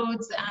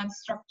nodes and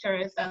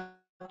structures that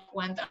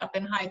went up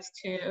in height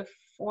to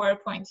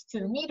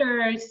 4.2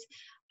 meters,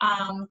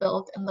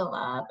 built in the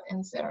lab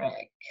in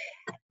Zurich.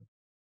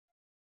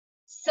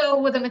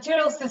 So with the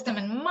material system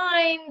in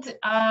mind,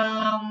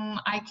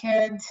 I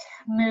could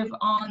move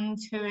on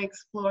to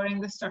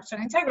exploring the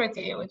structural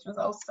integrity, which was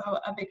also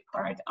a big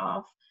part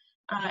of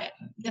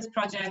this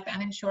project,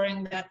 and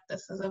ensuring that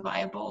this is a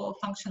viable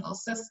functional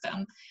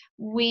system.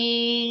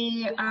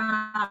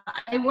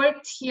 I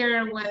worked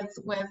here with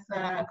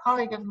a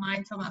colleague of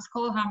mine, Thomas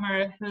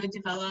Kohlhammer, who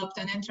developed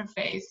an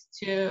interface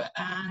to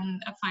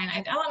a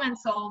finite element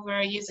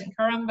solver using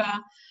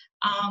Karamba,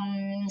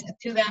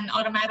 to then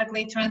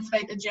automatically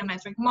translate the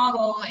geometric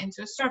model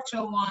into a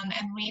structural one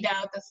and read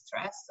out the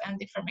stress and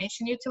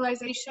deformation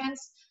utilizations.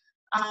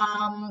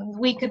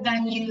 We could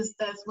then use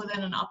this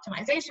within an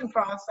optimization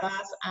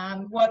process,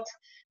 and what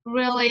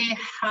really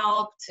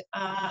helped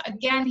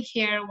again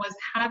here was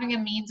having a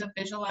means of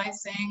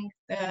visualizing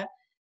the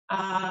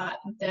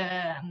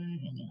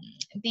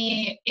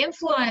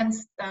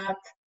influence that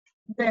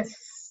this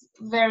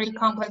very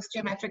complex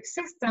geometric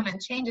system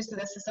and changes to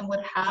the system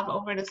would have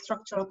over the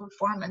structural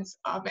performance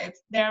of it.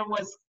 There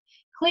was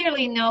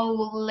clearly no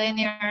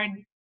linear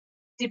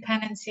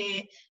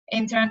dependency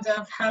in terms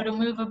of how to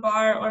move a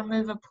bar or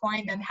move a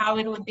point and how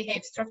it would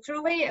behave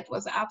structurally. It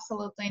was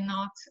absolutely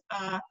not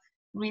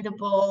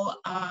readable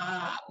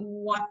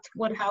what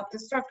would help the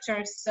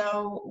structure,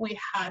 so we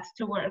had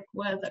to work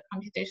with a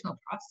computational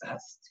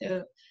process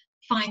to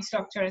find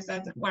structures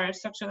that were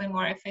structurally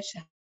more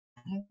efficient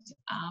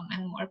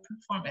and more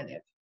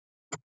performative.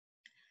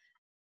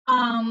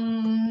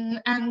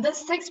 And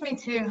this takes me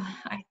to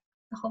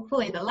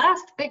hopefully the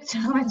last big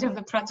challenge of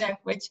the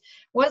project, which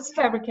was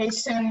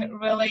fabrication,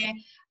 really,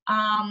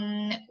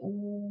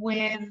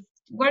 with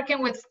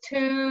working with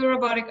two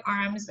robotic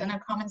arms in a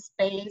common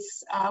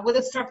space, with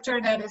a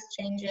structure that is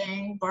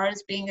changing,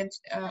 bars being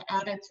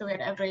added to it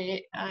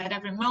at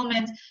every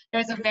moment.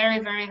 There's a very,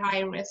 very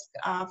high risk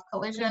of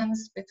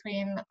collisions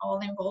between all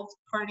involved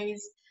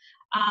parties.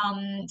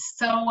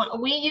 So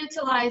we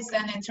utilize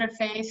an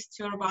interface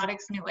to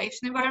robotic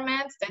simulation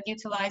environments that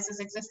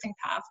utilizes existing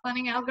path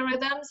planning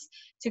algorithms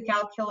to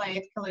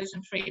calculate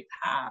collision-free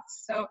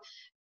paths. So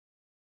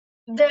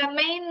the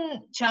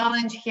main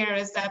challenge here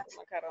is that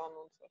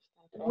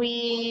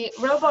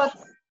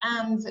robots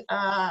and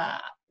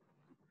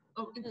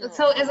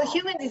so as a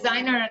human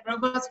designer,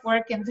 robots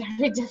work in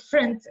very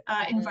different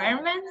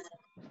environments.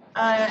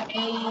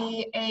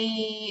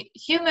 A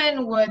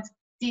human would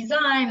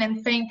design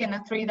and think in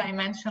a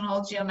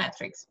three-dimensional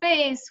geometric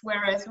space,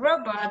 whereas a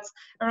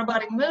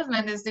robotic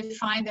movement is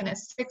defined in a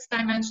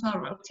six-dimensional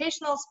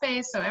rotational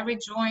space. So every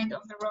joint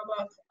of the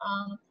robot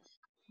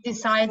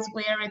decides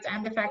where its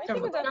end effector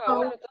would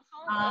go.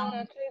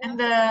 And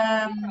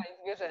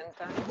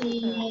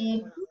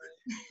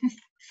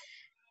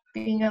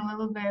being a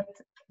little bit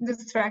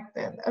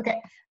distracted.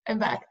 Okay, I'm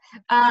back.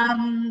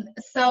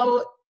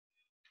 So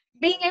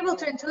being able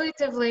to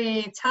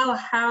intuitively tell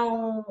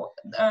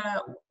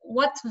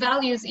what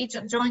values each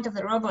joint of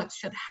the robot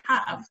should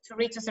have to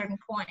reach a certain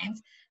point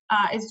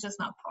is just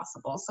not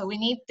possible. So we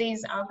need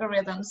these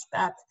algorithms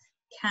that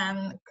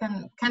can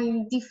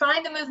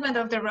define the movement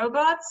of the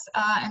robots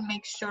and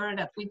make sure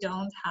that we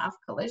don't have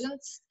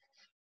collisions.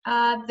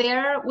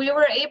 There, we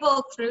were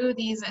able through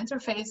these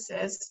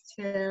interfaces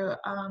to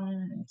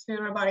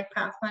robotic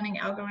path planning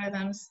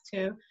algorithms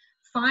to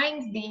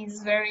find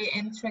these very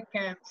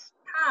intricate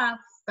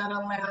paths that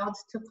allowed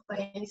to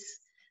place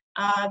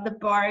the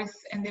bars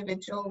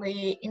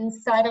individually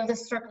inside of the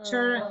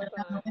structure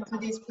into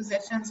these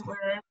positions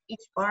where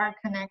each bar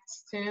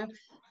connects to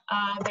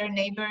their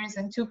neighbors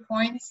and 2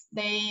 points.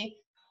 They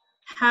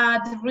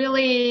had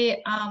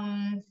really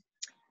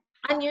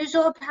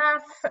unusual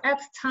paths at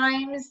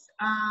times.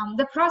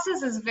 The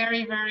process is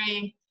very,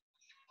 very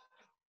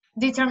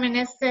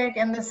deterministic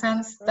in the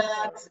sense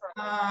that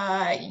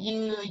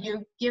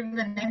you give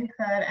an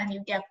input and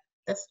you get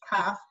this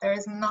path. There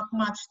is not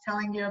much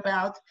telling you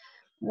about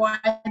why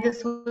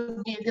this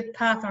would be a good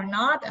path or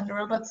not, and the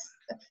robots,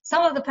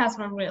 some of the paths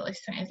were really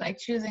strange, like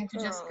choosing to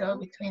just go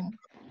between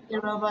the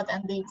robot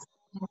and these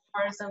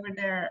cars over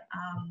there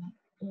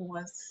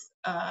was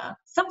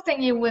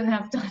something you wouldn't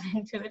have done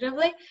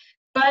intuitively,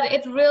 but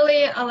it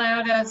really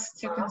allowed us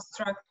to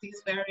construct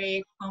these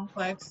very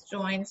complex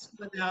joints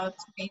without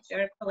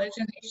major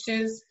collision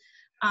issues,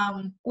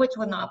 which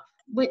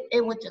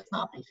it would just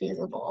not be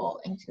feasible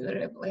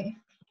intuitively.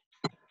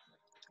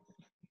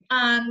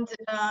 And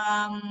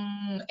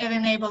it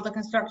enabled the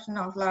construction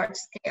of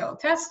large-scale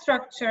test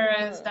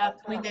structures that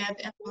we did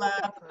in the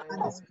lab.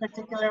 This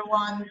particular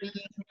one being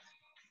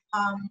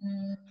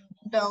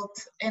built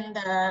in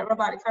the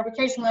robotic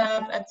fabrication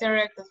lab at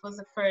Zurich. This was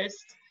the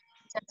first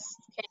test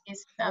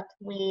case that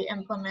we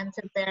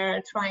implemented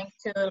there, trying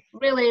to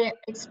really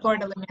explore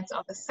the limits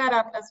of the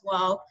setup as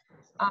well.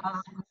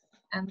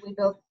 And we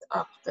built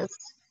up this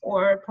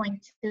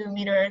 4.2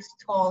 meters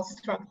tall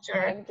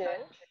structure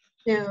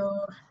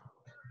to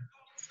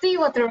see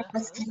what the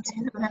robots can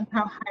do and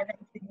how high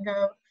they can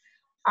go.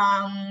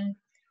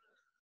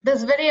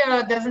 This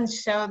video doesn't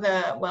show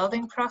the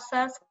welding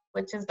process,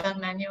 which is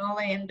done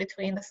manually in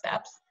between the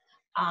steps,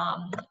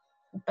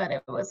 but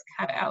it was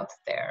cut out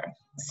there.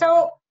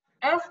 So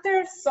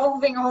after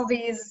solving all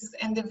these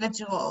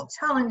individual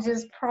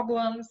challenges,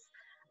 problems,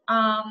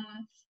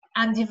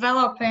 and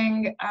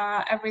developing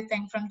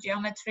everything from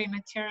geometry,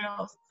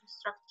 materials, to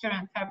structure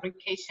and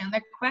fabrication,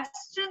 the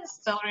questions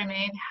still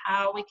remain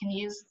how we can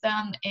use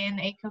them in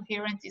a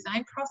coherent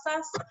design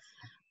process.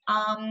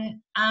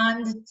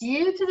 And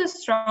due to the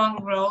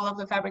strong role of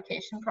the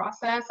fabrication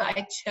process,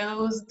 I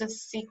chose the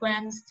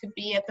sequence to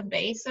be at the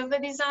base of the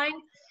design,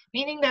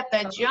 meaning that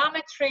the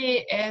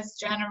geometry is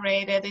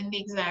generated in the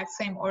exact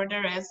same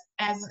order as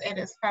it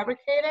is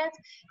fabricated,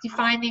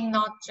 defining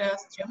not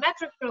just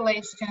geometric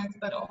relations,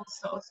 but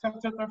also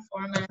structural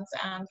performance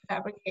and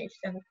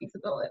fabrication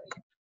feasibility.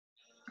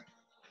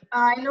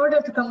 In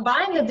order to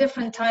combine the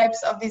different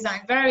types of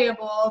design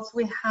variables,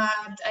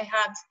 I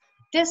had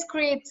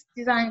discrete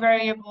design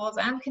variables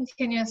and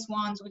continuous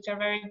ones, which are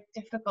very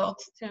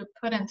difficult to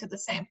put into the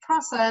same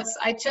process.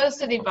 I chose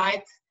to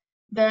divide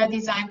the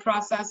design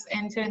process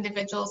into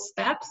individual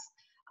steps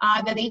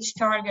that each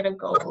target a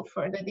goal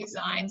for the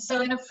design.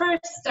 So in the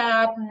first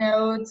step,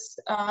 nodes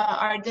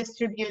are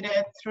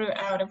distributed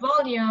throughout a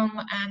volume,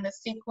 and the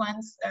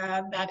sequence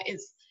that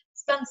is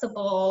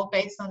sensible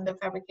based on the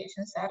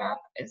fabrication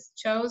setup is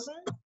chosen.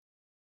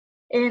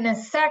 In a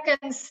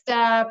second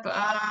step,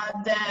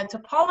 the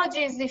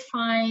topology is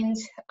defined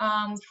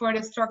for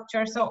the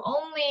structure, so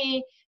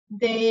only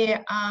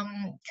the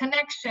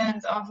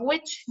connections of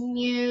which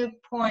new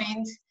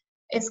point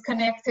is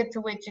connected to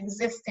which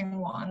existing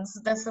ones.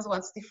 This is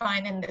what's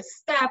defined in this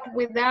step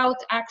without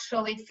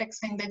actually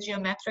fixing the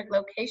geometric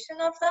location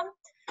of them.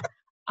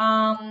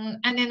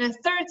 And in a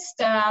third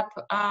step,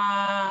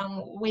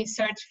 we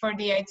search for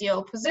the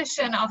ideal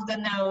position of the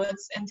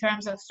nodes in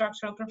terms of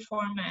structural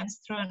performance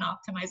through an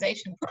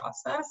optimization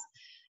process.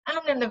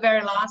 And in the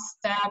very last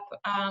step,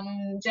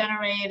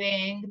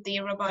 generating the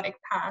robotic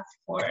path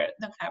for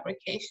the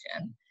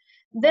fabrication.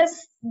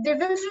 This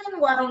division,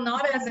 while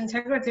not as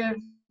integrative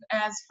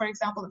as, for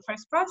example, the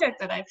first project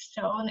that I've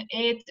shown,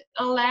 it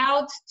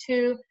allowed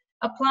to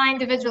apply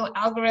individual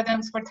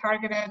algorithms for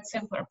targeted,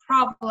 simpler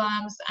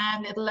problems,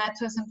 and it led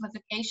to a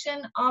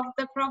simplification of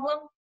the problem.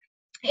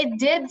 It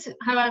did,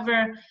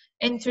 however,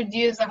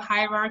 introduce a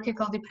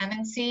hierarchical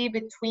dependency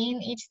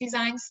between each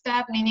design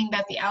step, meaning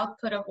that the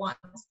output of one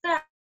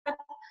step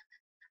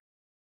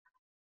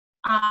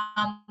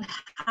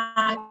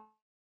had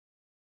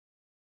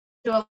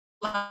to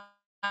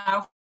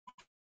allow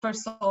for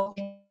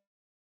solving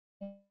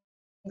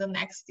the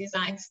next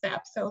design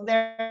step. So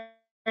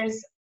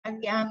there's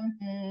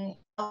again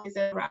always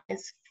a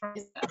rise from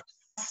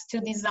steps to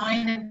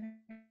design and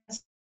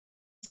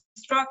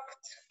construct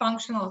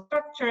functional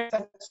structures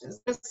such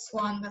as this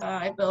one that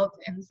I built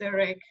in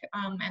Zurich,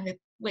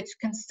 which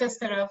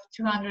consisted of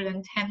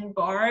 210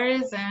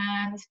 bars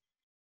and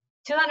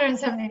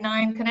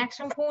 279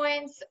 connection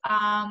points.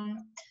 I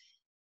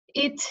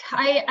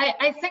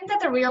think that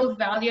the real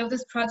value of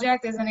this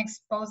project is in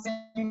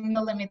exposing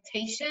the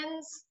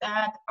limitations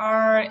that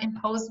are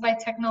imposed by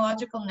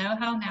technological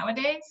know-how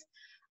nowadays,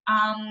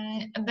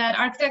 that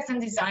architects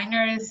and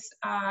designers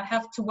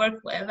have to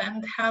work with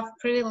and have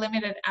pretty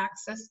limited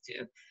access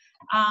to.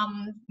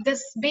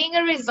 This being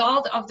a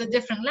result of the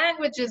different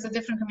languages, the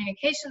different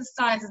communication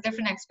styles, the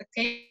different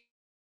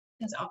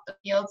expectations of the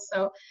field.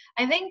 So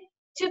I think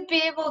to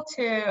be able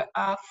to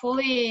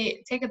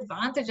fully take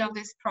advantage of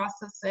these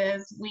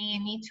processes, we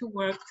need to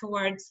work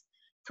towards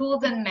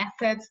tools and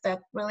methods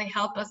that really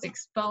help us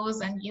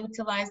expose and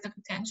utilize the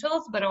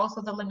potentials, but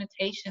also the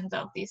limitations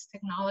of these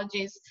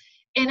technologies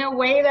in a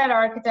way that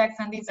architects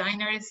and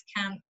designers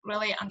can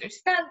really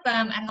understand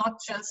them and not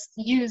just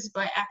use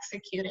by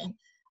executing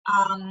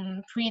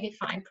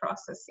predefined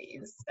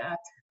processes that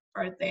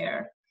are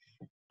there.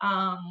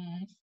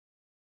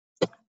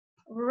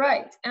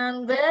 Right,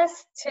 and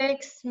this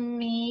takes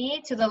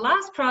me to the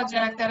last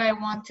project that I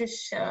want to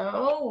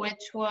show,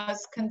 which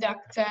was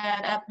conducted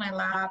at my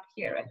lab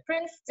here at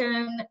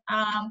Princeton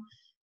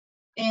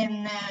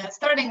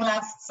starting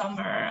last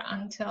summer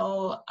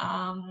until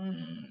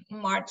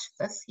March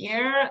this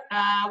year,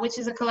 which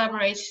is a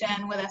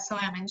collaboration with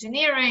SOM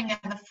Engineering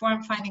and the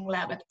Form Finding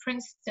Lab at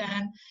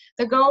Princeton.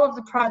 The goal of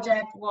the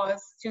project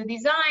was to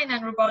design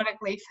and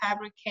robotically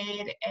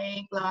fabricate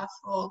a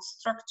glass-walled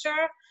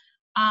structure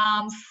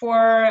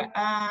for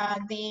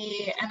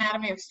the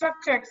Anatomy of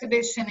Structure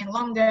exhibition in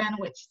London,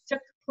 which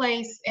took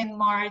place in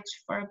March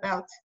for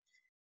about,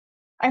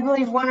 I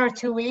believe, 1 or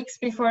 2 weeks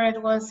before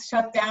it was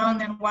shut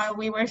down and while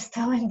we were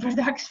still in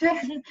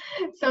production.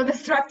 So the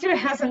structure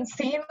hasn't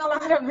seen a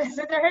lot of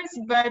visitors,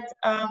 but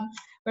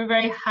we're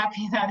very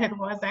happy that it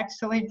was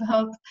actually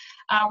built.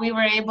 We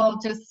were able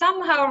to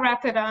somehow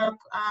wrap it up,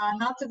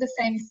 not to the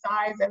same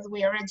size as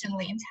we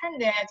originally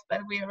intended, but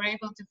we were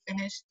able to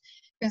finish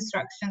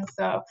construction.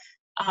 So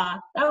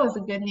that was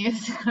the good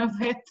news of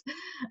it.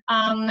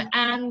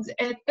 And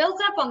it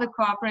builds up on the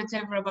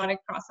cooperative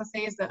robotic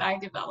processes that I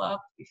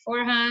developed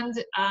beforehand,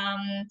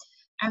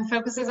 and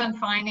focuses on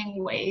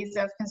finding ways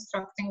of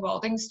constructing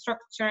welding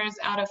structures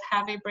out of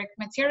heavy brick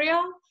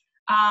material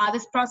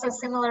This process,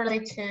 similarly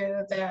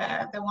to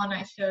the one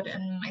I showed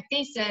in my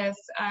thesis,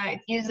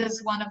 it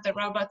uses one of the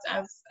robots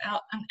as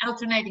an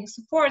alternating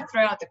support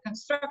throughout the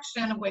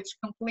construction, which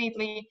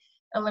completely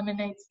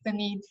eliminates the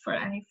need for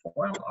any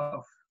form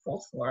of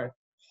false work.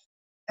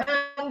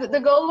 And the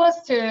goal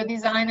was to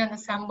design and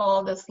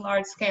assemble this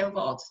large-scale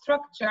vault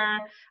structure,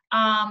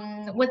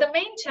 with the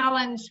main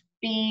challenge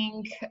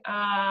being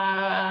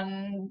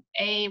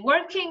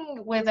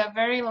working with a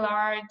very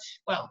large,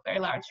 well, very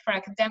large for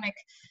academic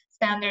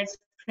standards,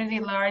 pretty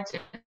large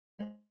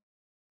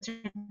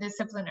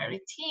interdisciplinary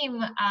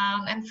team,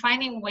 and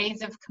finding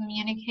ways of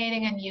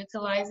communicating and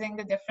utilizing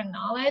the different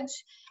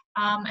knowledge,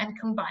 and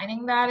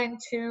combining that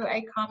into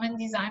a common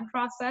design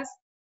process.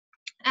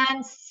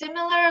 And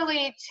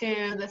similarly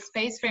to the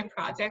space frame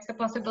projects, the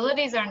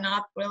possibilities are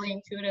not really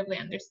intuitively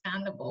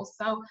understandable.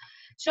 So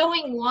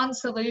showing one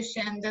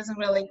solution doesn't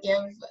really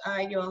give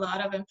you a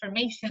lot of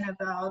information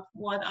about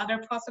what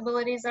other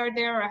possibilities are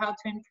there or how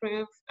to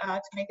improve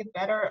to make it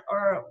better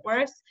or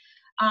worse.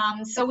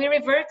 So we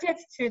reverted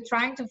to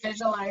trying to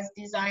visualize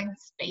design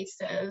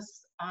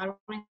spaces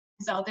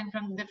resulting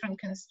from different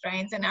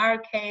constraints. In our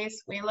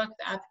case, we looked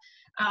at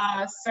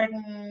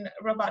certain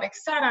robotic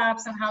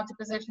setups and how to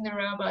position the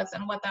robots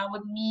and what that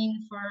would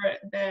mean for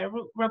the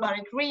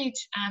robotic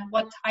reach and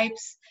what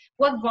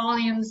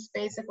volumes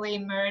basically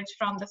emerge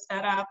from the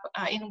setup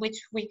in which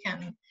we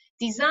can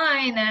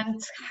design,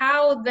 and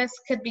how this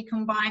could be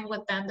combined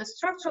with then the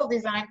structural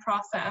design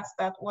process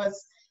that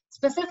was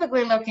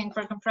specifically looking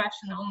for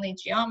compression-only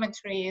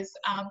geometries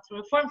through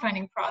a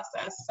form-finding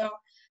process. So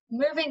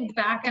moving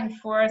back and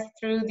forth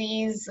through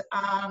these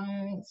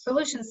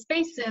solution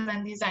spaces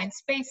and design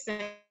spaces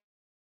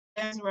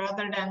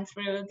rather than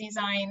through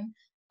design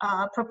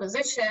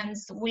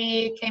propositions,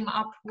 we came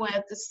up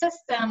with a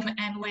system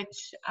in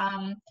which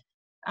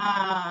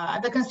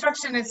the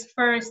construction is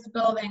first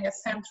building a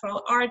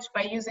central arch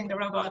by using the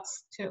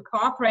robots to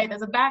cooperate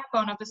as a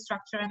backbone of the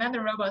structure, and then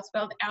the robots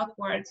build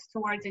outwards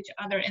towards each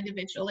other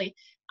individually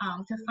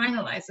to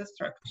finalize the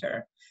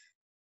structure.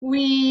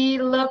 We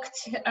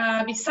looked,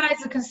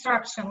 besides the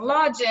construction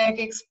logic,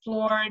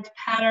 explored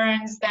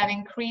patterns that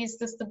increase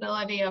the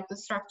stability of the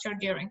structure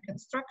during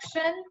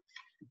construction,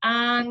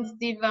 and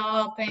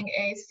developing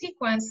a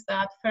sequence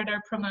that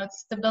further promotes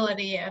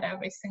stability at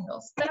every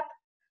single step.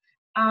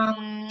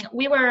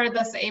 We were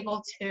thus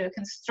able to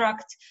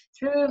construct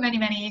through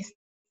many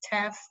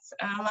tests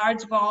a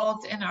large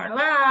vault in our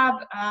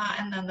lab,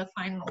 and then the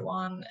final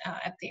one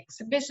at the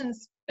exhibition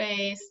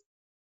space.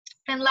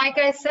 And like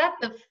I said,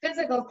 the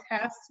physical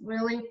tests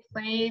really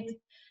played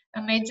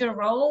a major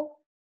role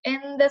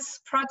in this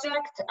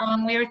project.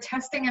 We were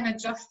testing and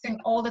adjusting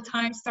all the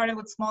time, started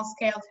with small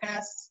scale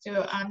tests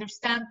to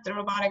understand the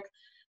robotic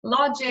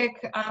logic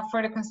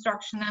for the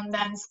construction, and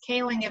then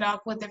scaling it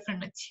up with different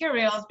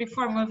materials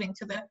before moving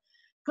to the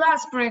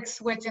glass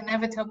bricks, which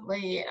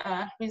inevitably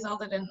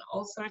resulted in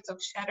all sorts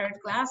of shattered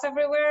glass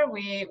everywhere.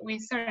 We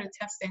started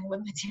testing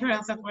with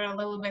materials that were a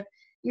little bit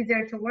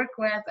easier to work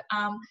with,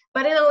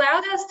 but it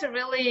allowed us to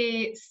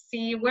really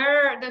see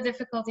where the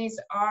difficulties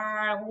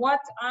are,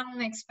 what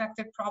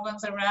unexpected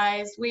problems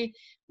arise. We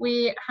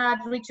had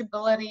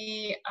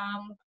reachability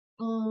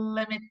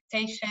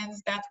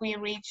limitations that we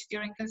reached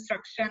during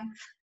construction,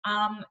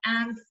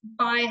 and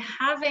by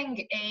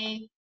having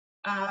a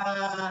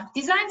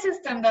design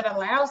system that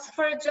allows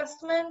for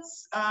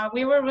adjustments,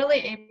 we were really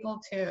able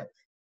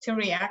to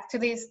react to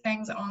these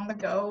things on the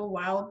go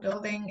while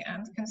building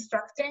and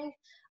constructing.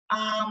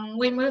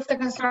 We moved the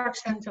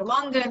construction to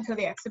London, to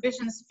the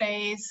exhibition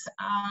space,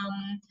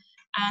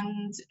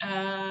 and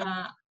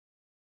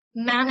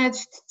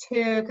managed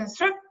to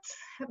construct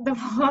the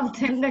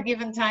vault in the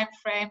given time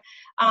frame.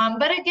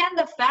 But again,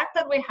 the fact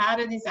that we had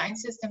a design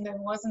system that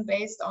wasn't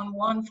based on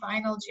one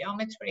final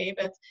geometry,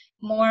 but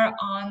more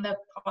on the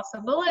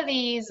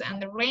possibilities and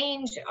the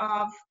range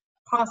of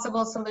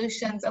possible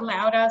solutions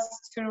allowed us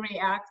to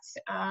react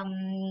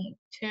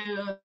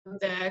to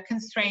the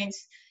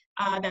constraints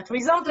that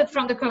resulted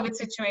from the COVID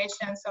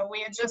situation. So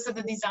we adjusted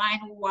the design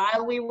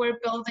while we were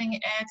building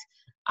it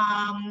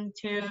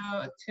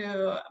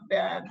to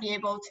be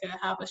able to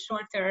have a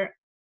shorter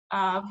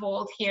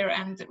vault here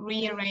and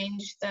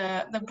rearrange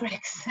the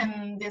bricks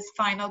and these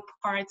final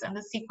parts and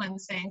the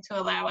sequencing to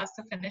allow us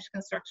to finish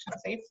construction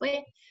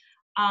safely,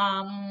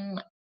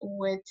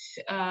 which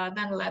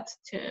then led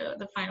to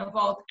the final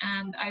vault.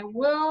 And I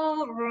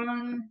will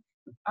run,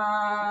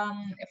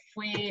 if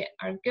we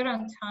are good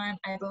on time,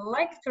 I'd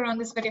like to run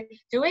this video.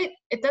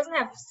 It doesn't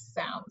have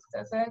sound,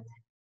 does it?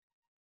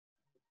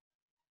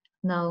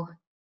 No.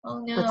 Oh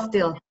no. But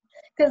still.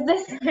 Because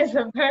this is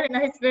a very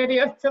nice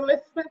video to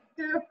listen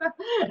to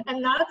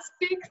and not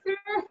speak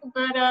through,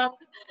 but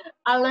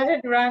I'll let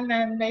it run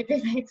and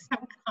maybe make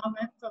some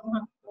comments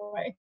along the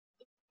way.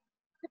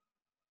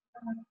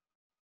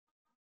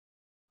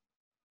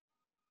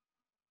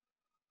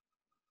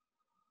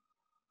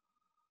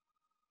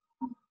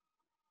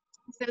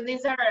 So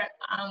these are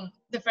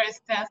the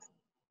first tests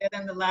we did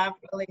in the lab,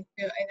 really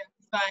to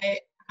identify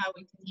how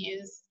we can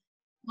use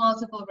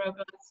multiple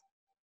robots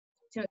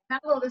to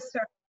assemble the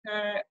structure.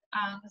 structure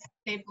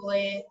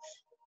stably.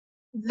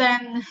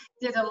 Then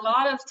did a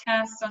lot of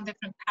tests on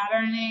different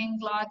patterning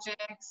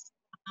logics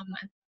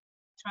and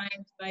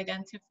trying to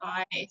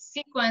identify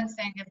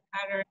sequencing and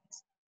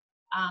patterns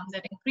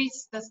that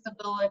increase the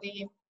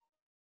stability,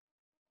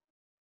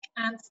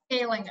 and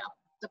scaling up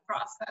the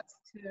process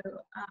to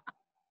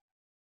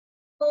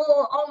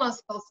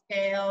almost full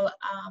scale,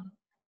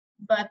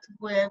 but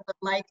with a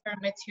lighter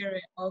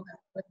material that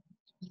would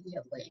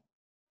immediately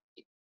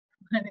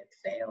when it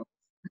fails.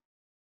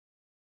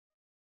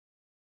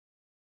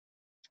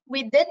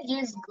 We did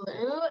use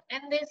glue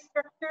in these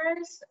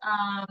structures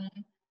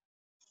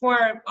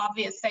for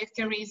obvious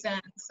safety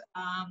reasons,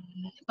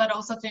 but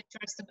also to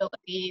ensure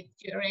stability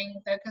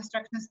during the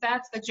construction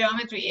steps. The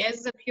geometry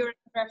is a pure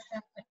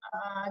compression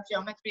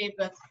geometry,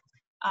 but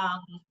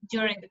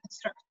during the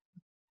construction,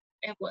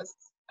 it was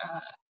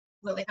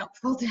really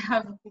helpful to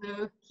have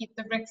glue keep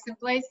the bricks in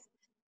place.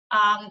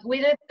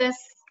 We did this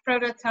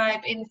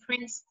prototype in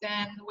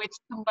Princeton, which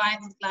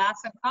combines glass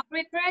and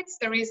concrete bricks.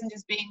 The reason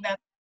just being that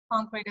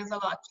concrete is a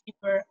lot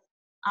cheaper,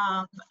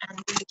 and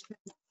we could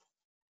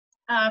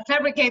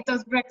fabricate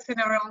those bricks in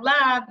our own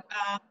lab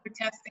for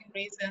testing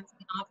reasons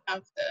and not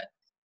have the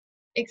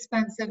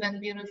expensive and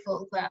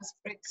beautiful glass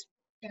bricks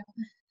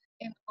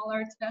in all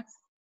our tests.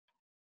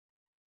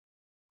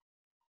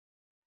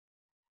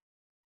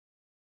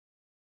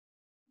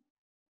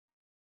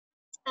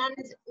 And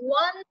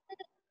one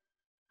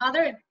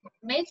other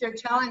major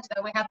challenge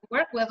that we had to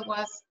work with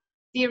was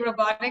the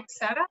robotic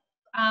setup.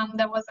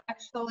 That was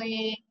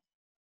actually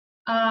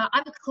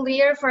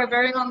unclear for a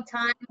very long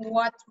time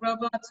what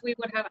robots we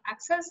would have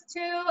access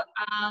to.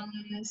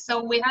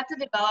 So we had to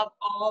develop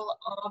all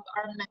of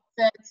our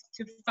methods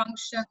to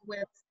function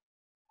with,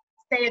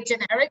 say, a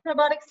generic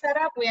robotic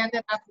setup. We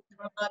ended up with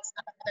robots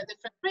that had a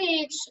different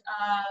reach.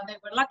 They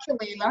were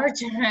luckily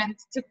larger and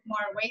took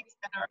more weight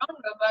than our own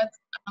robots.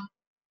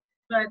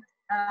 But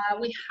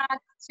we had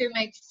to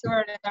make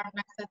sure that our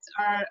methods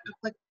are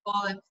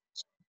applicable and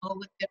functional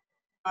with different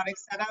robotic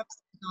setups,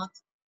 not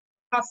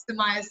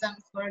customize them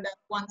for that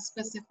one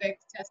specific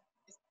test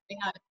case that we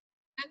had.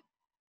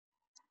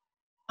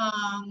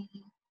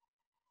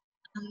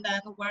 And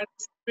then work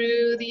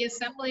through the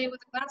assembly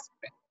with the glass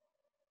brick.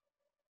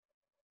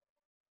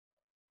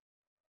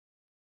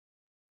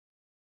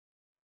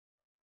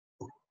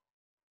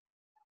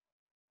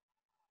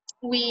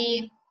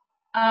 We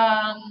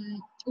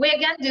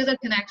again do the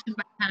connection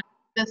by hand.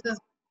 This is,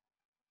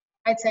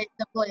 I'd say,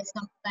 simply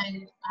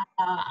something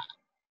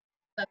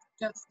that's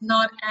just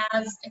not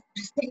as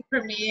interesting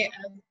for me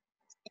as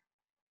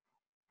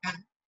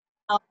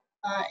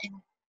in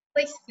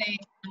placing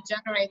and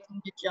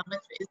generating the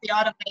geometries. The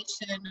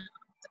automation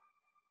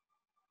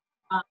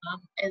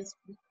is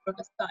more of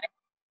a side.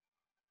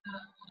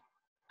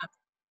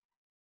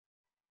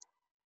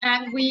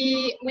 And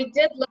we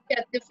did look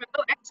at different,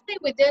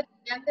 we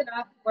ended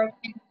up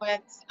working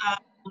with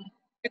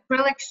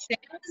acrylic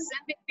shims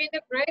in between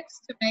the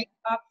bricks to make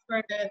up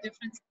for the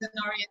differences in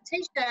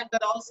orientation,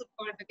 but also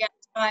for the gap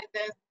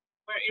sizes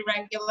were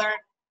irregular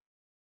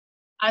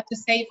to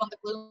save on the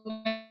glue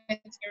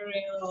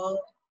material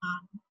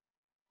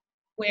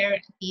where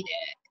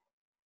needed.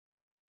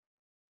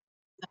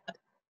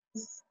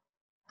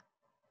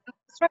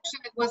 Construction,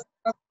 it was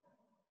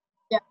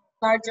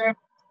larger,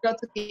 go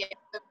to the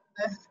end of